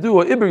can't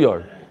do an Iber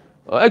yard.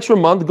 An extra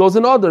month goes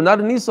in Adar,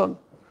 not in Nisan.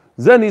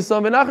 Zen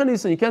Nisan, v'nachar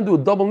Nisan. You can't do a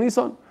double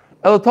Nisan.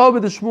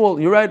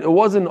 You're right, it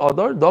was in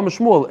Adar.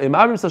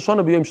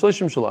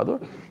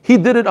 He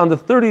did it on the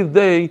 30th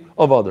day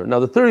of Adar. Now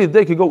the 30th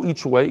day could go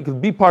each way. It could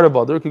be part of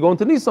Adar. It could go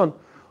into Nisan.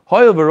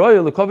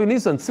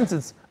 Since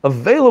it's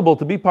available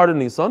to be part of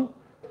Nisan,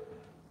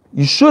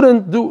 you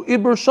shouldn't do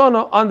Iber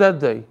Shana on that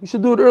day. You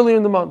should do it earlier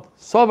in the month.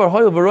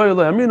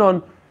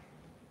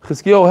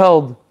 Chizkiyahu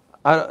held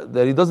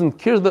that he doesn't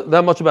care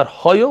that much about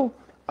Hayil.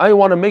 I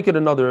want to make it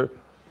another.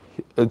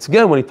 It's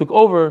again when he took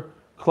over.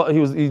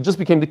 He just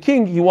became the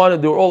king. They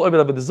were all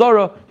Ovid Avodah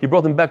Zarah. He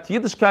brought them back to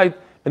Yiddishkeit,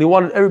 and he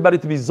wanted everybody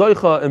to be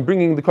Zoicha and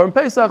bringing the Karm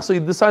Pesach. So he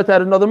decided to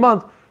add another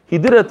month. He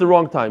did it at the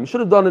wrong time. He should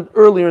have done it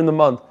earlier in the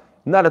month,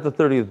 not at the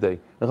 30th day.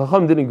 And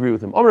Chacham didn't agree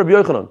with him. Rabbi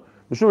Yochanan,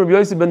 Rabbi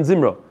Yossi ben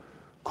Zimra,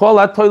 call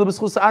that toilet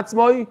b'schus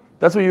atzmai.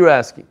 That's what you're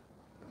asking.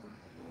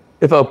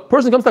 If a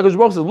person comes to HaKadosh Baruch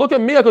Hu and says, "Look at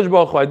me, HaKadosh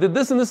Baruch Hu, I did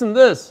this and this and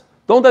this.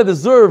 Don't I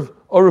deserve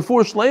a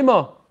refuah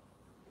shleima?"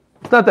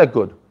 It's not that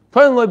good.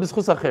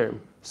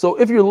 So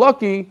if you're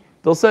lucky,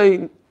 they'll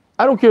say,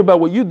 "I don't care about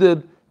what you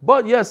did,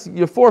 but yes,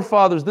 your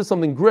forefathers did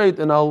something great,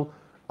 and I'll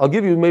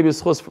give you maybe a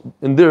schus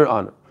in their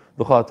honor."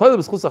 But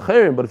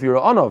if you're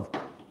an anav,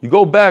 you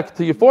go back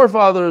to your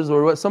forefathers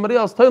or somebody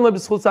else,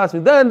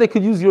 then they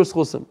could use your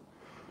schusim.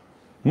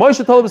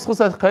 Moshe told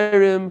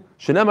Avram,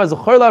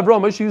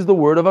 Moshe used the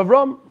word of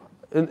Avram.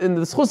 In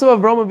the schus of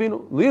Avram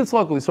Avinu,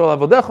 Liyitzchak, Yisrael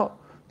Avodecha,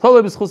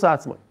 Tolei b'schus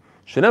atzmai.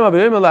 Shenema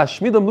b'yom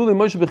la'ashmidam luli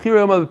Moshe b'chir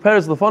yom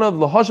al-peres l'fonav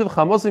l'hoshev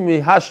chamosim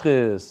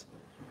mihashchis.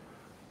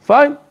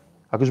 Fine.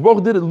 HaKadosh Baruch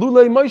Hu did it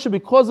lulei Moshe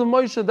because of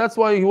Moshe. That's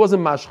why he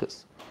wasn't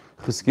mashchis.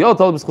 Chizkiyahu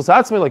told b'schus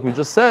atzmai, like we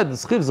just said, the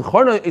schiv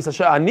zechorna is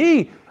asher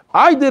ani.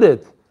 I did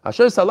it.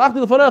 Asher salachti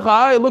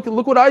l'fonecha.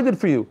 Look what I did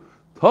for you.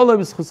 Tolei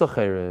b'schus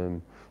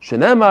acherim.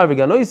 Shenema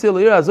v'ganoisi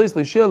l'ir azois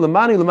l'shir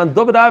l'mani l'man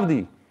David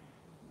Avdi.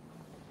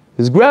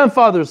 His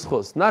grandfather's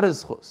chus, not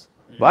his chus.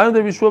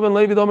 It's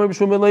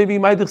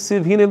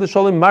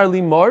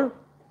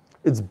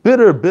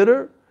bitter,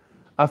 bitter.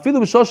 When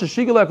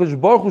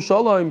Hakadosh Baruch Hu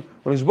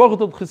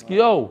told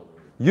Chizkiyahu,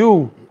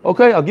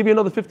 okay, I'll give you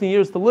another 15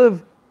 years to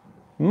live.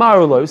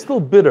 Marlo, it was still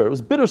bitter. It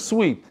was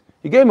bittersweet.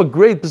 He gave him a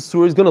great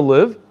besur, he's going to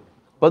live.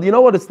 But you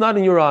know what? It's not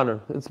in your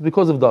honor. It's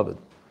because of David.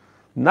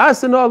 Going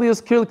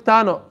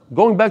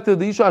back to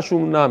the Isha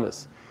Ashum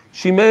Namis.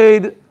 She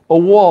made a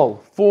wall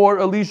for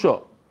Elisha.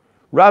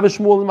 Rabbi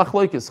Shmuel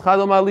Machlokes.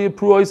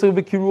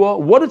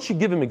 What did she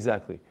give him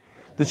exactly?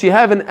 Did she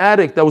have an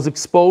attic that was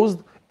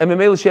exposed, and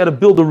Memela she had to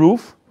build a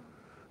roof?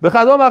 She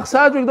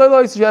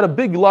had a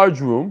big, large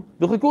room,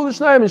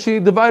 and she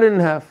divided it in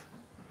half.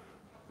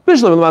 I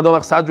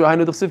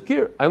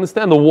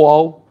understand the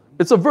wall.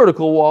 It's a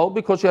vertical wall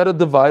because she had to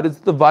divide. It's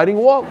a dividing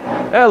wall.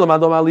 But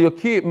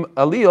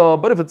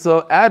if it's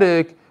an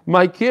attic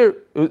My kir,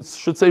 it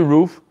should say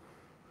roof.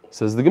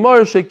 Says the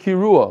Gemara,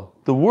 shekirua.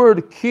 The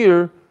word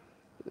kir,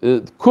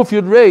 kuf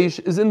yud reish,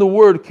 is in the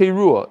word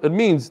kirua. It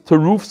means to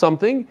roof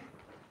something,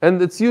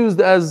 and it's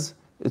used as,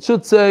 it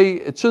should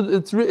say,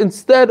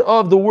 instead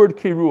of the word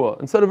kirua.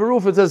 Instead of a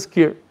roof, it says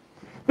kir.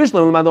 Okay,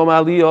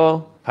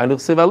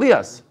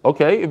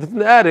 if it's in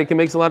the attic, it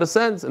makes a lot of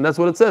sense, and that's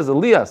what it says,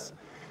 Elias.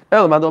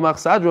 It's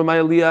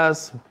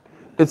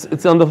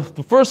on the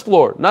first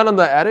floor, not on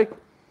the attic.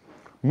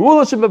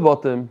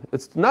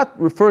 It's not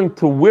referring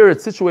to where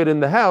it's situated in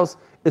the house,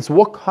 it's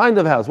what kind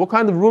of house, what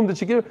kind of room did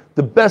she give?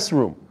 The best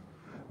room.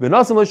 She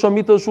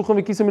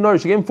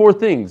gave him 4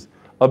 things: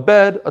 a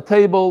bed, a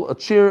table, a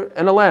chair,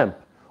 and a lamp.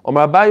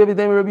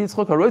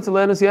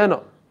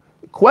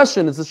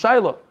 Question, it's a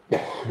shaila.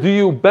 Do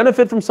you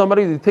benefit from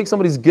somebody? Do you take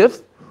somebody's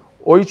gift?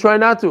 Or you try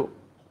not to?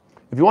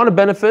 If you want to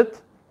benefit,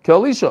 kill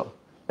Elisha.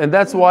 And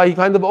that's why he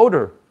kind of owed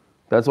her.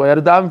 That's why he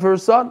had to daven for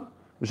his son.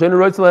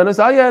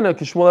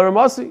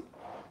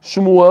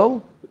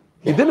 Shmuel,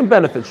 he didn't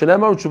benefit.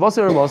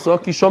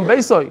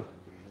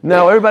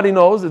 Now everybody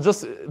knows, it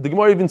just the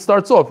Gemara even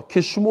starts off,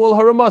 Kishmuel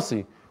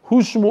Haramasi.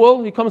 Who's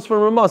Shmuel? He comes from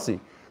Ramasi.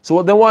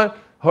 So then why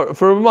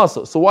for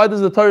Ramasa? So why does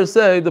the Torah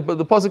say, the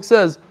pasuk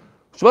says,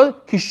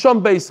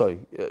 Kisham Beisai.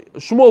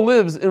 Shmuel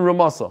lives in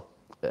Ramasa.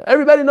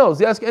 Everybody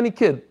knows. You ask any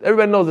kid.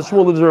 Everybody knows that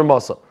Shmuel lives in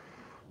Ramasa.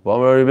 He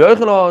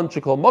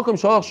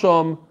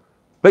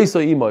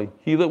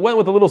went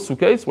with a little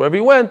suitcase. Wherever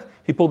he went,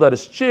 he pulled out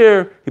his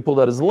chair. He pulled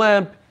out his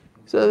lamp.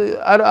 He said,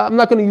 "I'm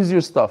not going to use your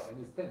stuff."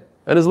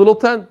 And his little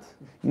tent.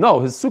 No,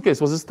 his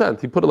suitcase was his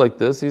tent. He put it like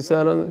this. He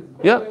said,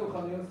 "Yeah."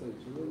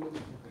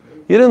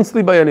 He didn't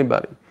sleep by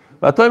anybody.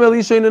 I didn't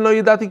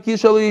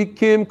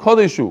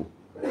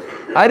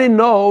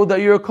know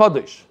that you're a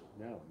Kaddish.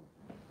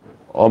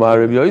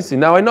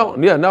 Now I know.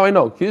 Yeah, now I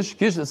know. Kish,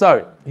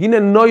 sorry. He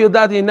didn't know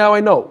Yodati, now I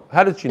know.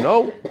 How did she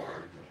know?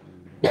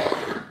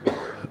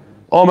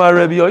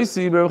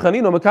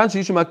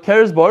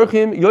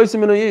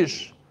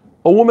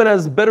 A woman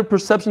has better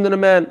perception than a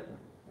man.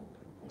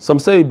 Some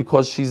say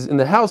because she's in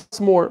the house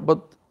more, but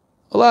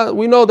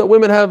we know that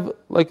women have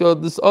like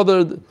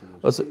another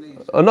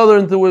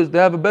intuition. They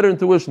have a better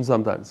intuition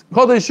sometimes.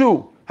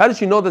 Kadeshu. How did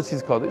she know that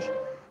she's Kaddish?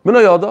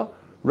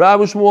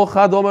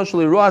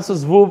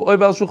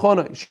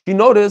 She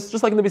noticed,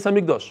 just like in the Beis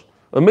Hamikdash,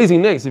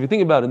 amazing names. If you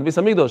think about it, in the Beis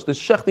Hamikdash, there's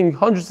shechting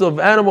hundreds of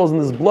animals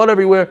and there's blood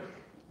everywhere.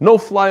 No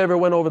fly ever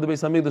went over the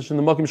Beis Hamikdash in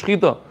the Makim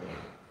Shechita.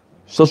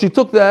 So she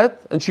took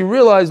that and she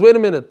realized, wait a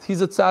minute, he's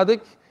a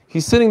tzaddik.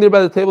 He's sitting there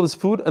by the table, there's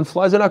food, and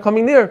flies are not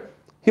coming near.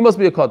 He must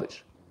be a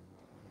Kaddish.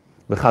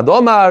 There's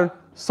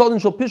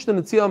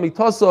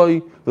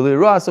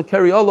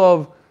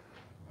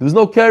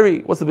no carry.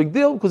 What's the big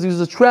deal? Because he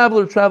was a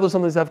traveler. Travelers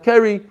sometimes have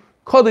carry.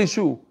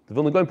 Kadeshu. The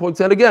Vilna Gaon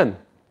points out again.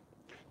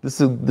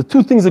 This is the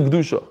 2 things of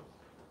Kedusha.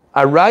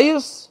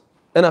 Arayus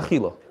and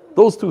Achila.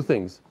 Those 2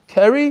 things.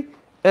 Carry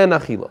and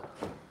Achila.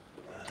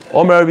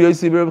 Omer Rabbi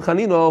Yossi Rabbi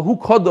Chanina, who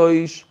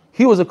Kadosh?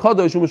 He was a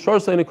Kadosh, who was Shar a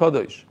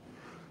Kadosh.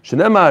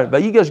 Shenemar,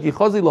 Vayigash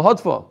Gechazi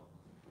Lahatva.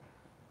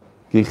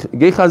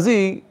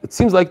 Gechazi, it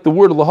seems like the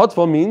word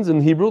Lahatva means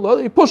in Hebrew,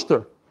 he pushed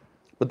her.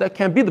 But that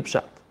can't be the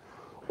Pshat.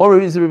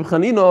 Because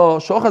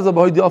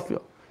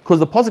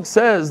the pasuk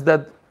says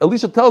that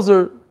Elisha tells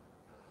her,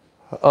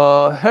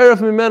 "Heref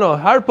mimeno,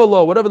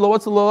 harpalo, whatever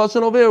what's the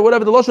lashon over here,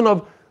 whatever the lashon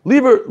of,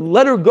 leave her,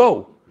 let her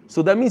go."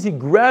 So that means he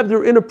grabbed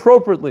her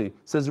inappropriately.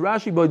 Says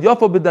Rashi, "But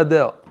yafa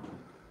b'dadel."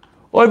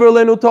 Over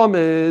lenu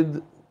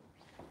tamid.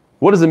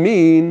 What does it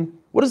mean?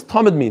 What does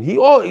tamid mean?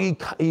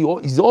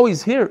 He's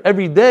always here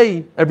every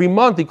day, every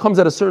month. He comes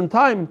at a certain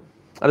time,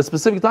 at a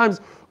specific times.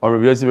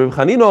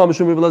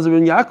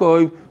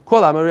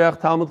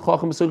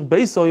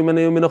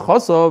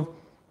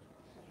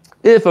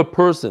 If a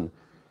person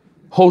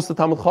hosts a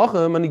Talmud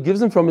Chacham and he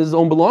gives him from his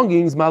own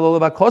belongings,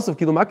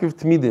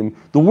 the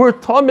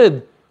word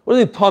tamid, what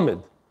is it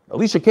tamid?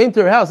 Elisha came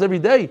to her house every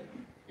day.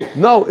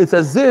 No, it's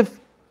as if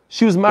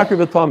she was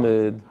makriv a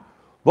tamid.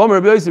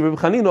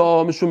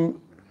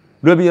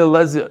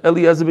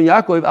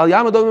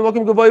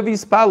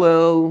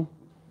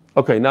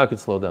 Okay, now I can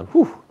slow down.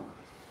 Whew.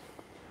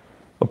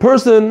 A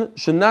person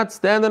should not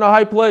stand in a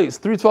high place,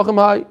 3 tefachim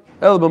high.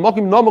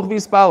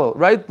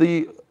 Right?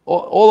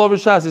 All over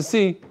Shas, you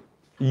see,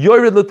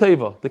 Yored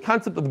Lateva, the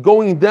concept of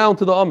going down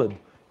to the Amud.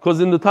 Because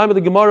in the time of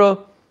the Gemara,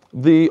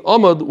 the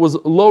Amud was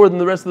lower than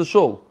the rest of the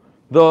shul.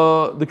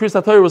 The Kriyas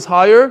HaTorah was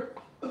higher,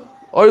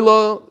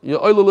 Oila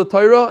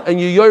Latayra, and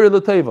Yored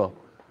Lateva.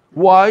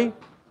 Why?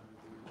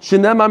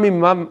 Shenema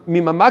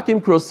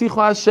mimamakim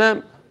krosicha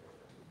Hashem.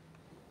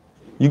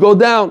 You go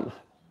down.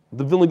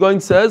 The Vilna Gaon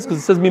says, because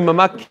it says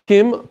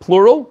mimamakim,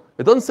 plural,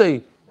 it doesn't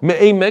say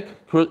me'emek,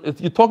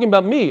 you're talking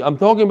about me, I'm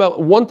talking about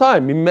one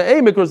time.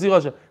 Me'emek krosicha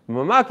Hashem.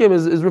 Mimamakim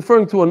is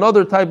referring to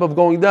another type of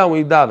going down when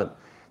you daven.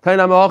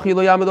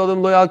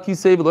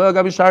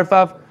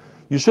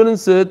 You shouldn't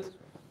sit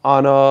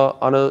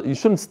you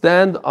shouldn't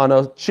stand on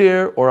a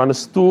chair or on a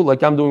stool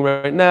like I'm doing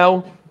right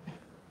now.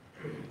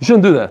 You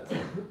shouldn't do that.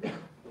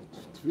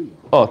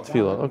 Oh,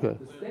 tefillah, okay.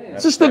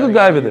 It's just a good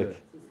guy with it.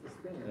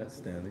 That's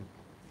standing.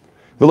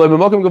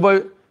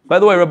 By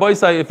the way, Rabbi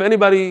Isai, if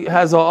anybody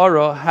has a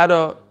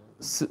ara,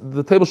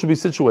 the table should be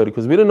situated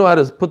because we didn't know how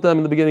to put them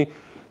in the beginning.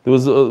 There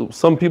was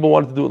some people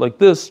wanted to do it like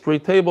this,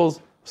 straight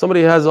tables. If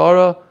somebody has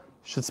ara,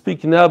 should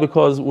speak now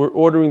because we're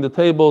ordering the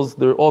tables.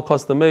 They're all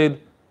custom made.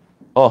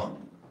 Oh,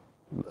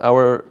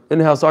 our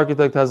in-house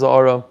architect has a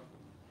ara.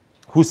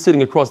 Who's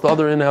sitting across the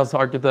other in-house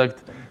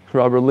architect?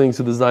 Robert Links,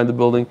 who designed the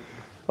building.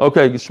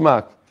 Okay,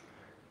 geschmack.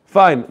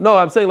 Fine. No,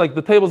 I'm saying like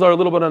the tables are a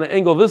little bit on an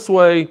angle this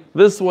way.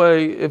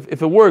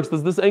 If it works,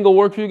 does this angle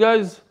work for you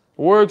guys?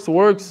 Works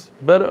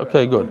better.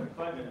 Okay, good.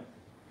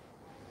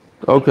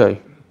 Okay.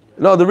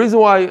 No, the reason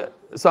why.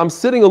 So I'm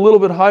sitting a little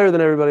bit higher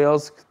than everybody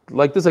else.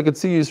 Like this, I could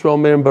see Yisrael,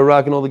 Meir, and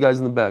Barak, and all the guys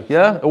in the back.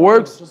 Yeah, it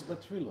works. Just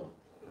betfilo.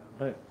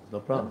 Right, no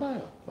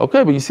problem.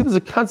 Okay, but you see, there's a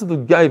concept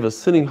of gaiva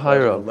sitting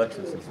higher up.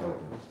 Alexis or something.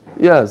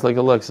 Yeah, it's like a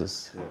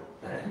Lexus.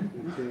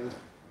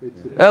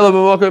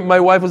 Hello, my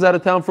wife was out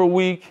of town for a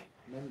week,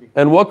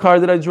 and what car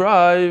did I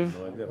drive?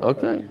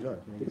 Okay,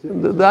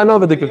 I know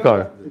the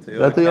car.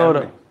 That's the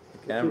Toyota.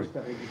 Camry.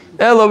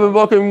 Hello,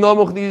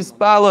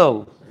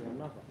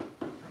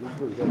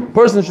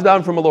 person should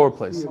down from a lower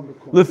place.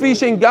 There's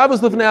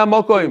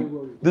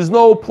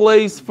no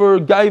place for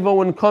gaiva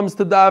when it comes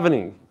to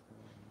davening.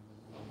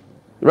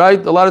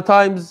 Right? A lot of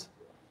times,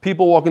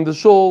 people walk into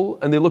shul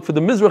and they look for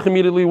the mizrach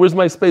immediately. Where's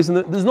my space? And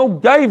there's no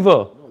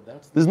gaiva.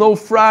 There's no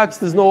fracks.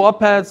 There's no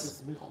up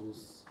hats.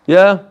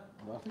 Yeah?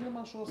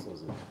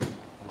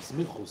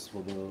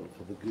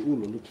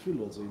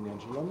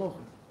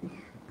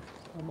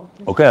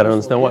 Okay, I don't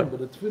understand why.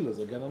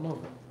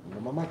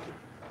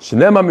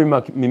 שנאמר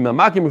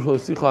מממקים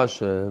יחלוסיך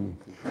השם,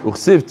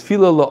 וכסיב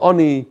תפילה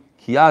לעוני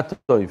כי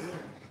יעטויף,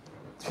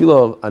 תפילה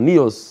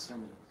עניוס,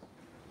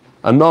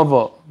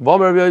 ענובה,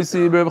 ואומר רבי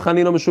יוסי, רבי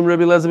חנינא משום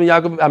רבי אליעזר בן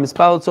יעקב,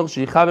 המספל לצורך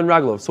שיכוון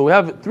רגלו. So we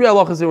have three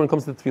halachas here when it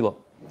comes to tefillah.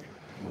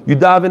 You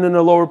daven in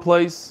a lower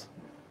place,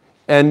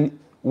 and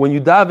when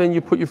you daven, you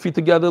put your feet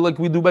together like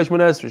we do by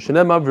Shemona Esrei.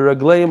 Shenema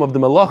v'ragleim of the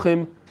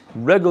malachim,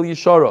 regel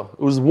yishara.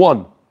 It was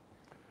one.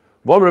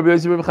 You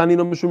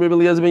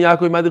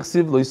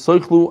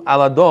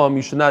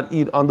should not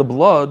eat on the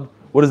blood.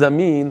 What does that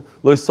mean?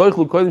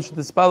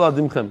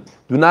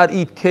 Do not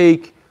eat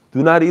cake.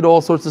 Do not eat all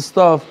sorts of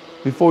stuff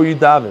before you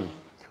daven.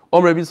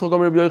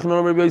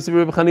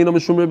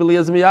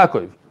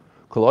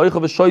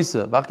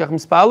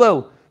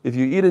 If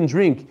you eat and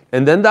drink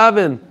and then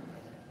daven,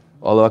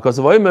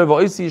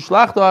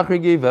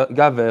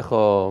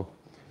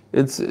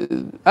 it's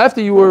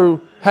after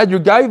you had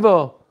your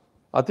gaiva.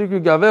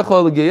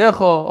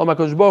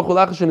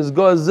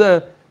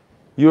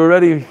 You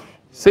already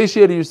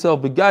satiated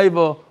yourself with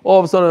gaiva. All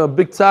of a sudden, a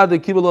big tzaddik,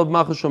 kibbutz of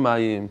malchus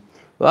shamayim.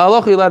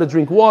 Allah, you're allowed to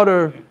drink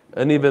water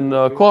and even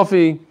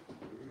coffee,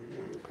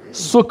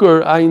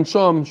 sukkar, ayin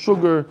sham,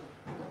 sugar,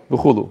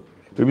 v'chulu.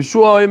 So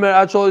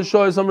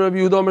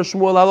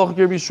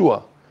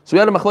we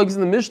had a machlokes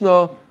in the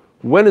Mishnah.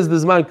 When is the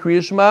zman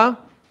Kriya Shema?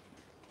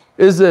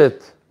 Is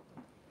it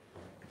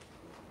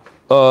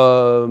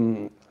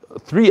 3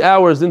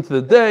 hours into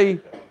the day,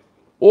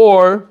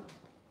 or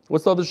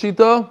what's the other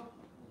shita?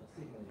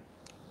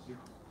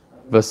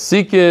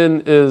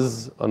 Vasikin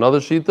is another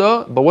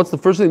shita, but what's the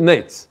first shita?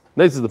 Nates.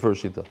 Nates is the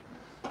first shita.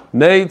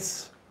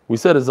 Nates, we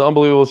said, is an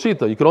unbelievable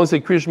shita. You can only say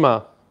Kriya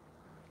Shema.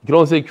 You can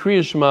only say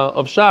Kriya Shema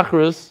of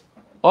Shachris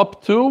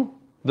up to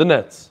the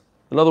nets.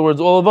 In other words,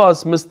 all of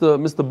us missed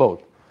the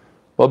boat.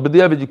 But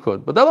b'diavad you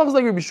could. But that looks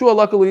like Rabbi Shua,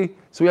 luckily,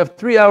 so we have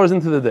 3 hours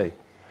into the day.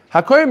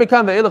 Hakoyer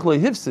mekan ve'elach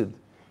lehifsid.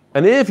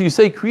 And if you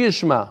say Kriya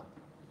Shema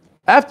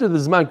after the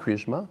Zman Kriya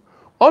Shema,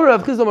 you're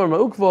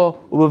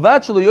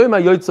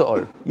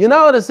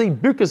not allowed to say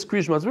Birkas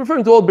Kriya Shema. It's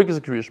referring to all Birkas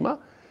Kriya Shema.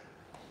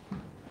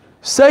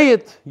 Say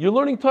it. You're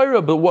learning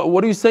Torah, but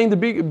what are you saying? The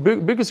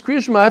Birkas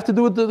Kriya Shema have to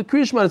do with the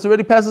Kriya Shema. It's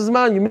already past the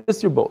Zman. You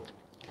missed your boat.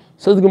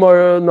 Says the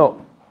Gemara, no.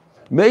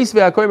 It says in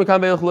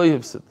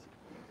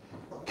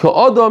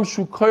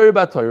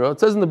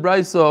the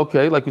Brisa,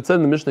 okay, like we said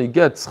in the Mishnah, you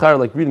get schar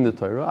like reading the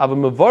Torah.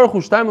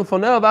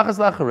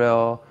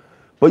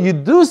 But you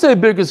do say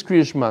Birkas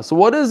Kriya Shema. So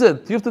what is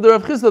it? Yufta de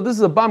Rav Chisda. This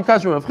is a Bam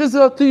Kasher Rav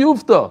Chisda to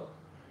Yufta.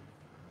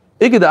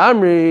 Iked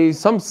Amri.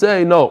 Some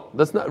say no.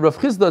 That's not Rav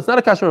Chisda. It's not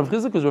a Kasher Rav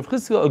Chisda because Rav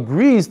Chisda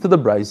agrees to the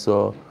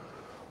Brisa.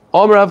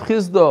 Omer Rav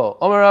Chisda.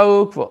 Omer Rav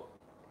Ukva.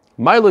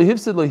 My lo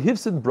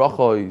hifsid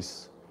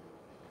brachos.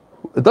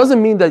 It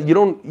doesn't mean that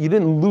you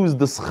didn't lose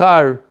the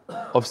schar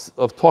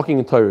of talking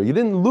in Torah. You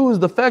didn't lose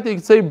the fact that you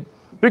could say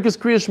Birkas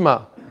Kriya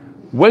Shema.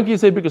 When can you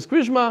say Birkas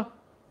Kriya Shema?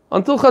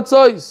 Until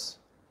Chatzos.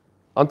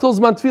 Until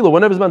Zman Tefillah,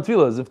 whenever Zman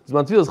Tefillah is. If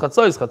Zman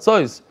Tefillah is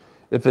Chatzos.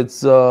 If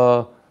it's,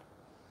 there's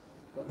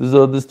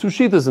two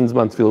shitas in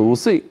Zman Tefillah, we'll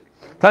see.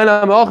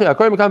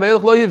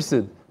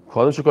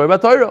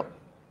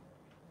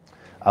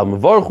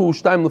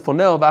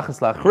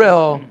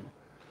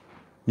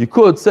 You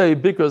could say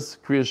Birkas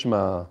Kriya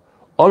Shema.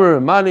 Someone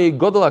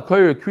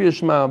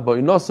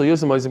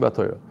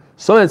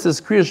that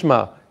says Kriya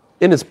Shema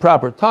in its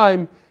proper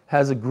time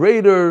has a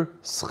greater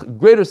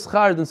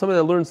schar than somebody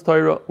that learns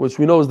Torah, which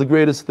we know is the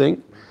greatest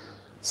thing.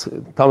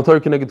 Talmud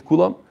Torah keneged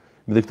kulam.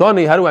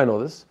 How do I know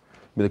this?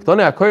 It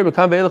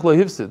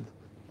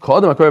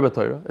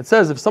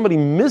says if somebody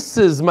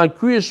misses my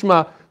Kriya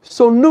Shema,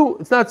 so new,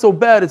 it's not so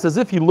bad. It's as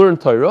if he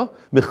learned Torah.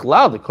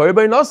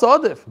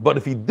 But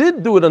if he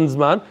did do it on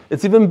Zman,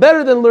 it's even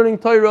better than learning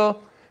Torah.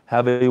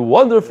 Have a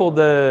wonderful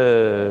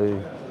day.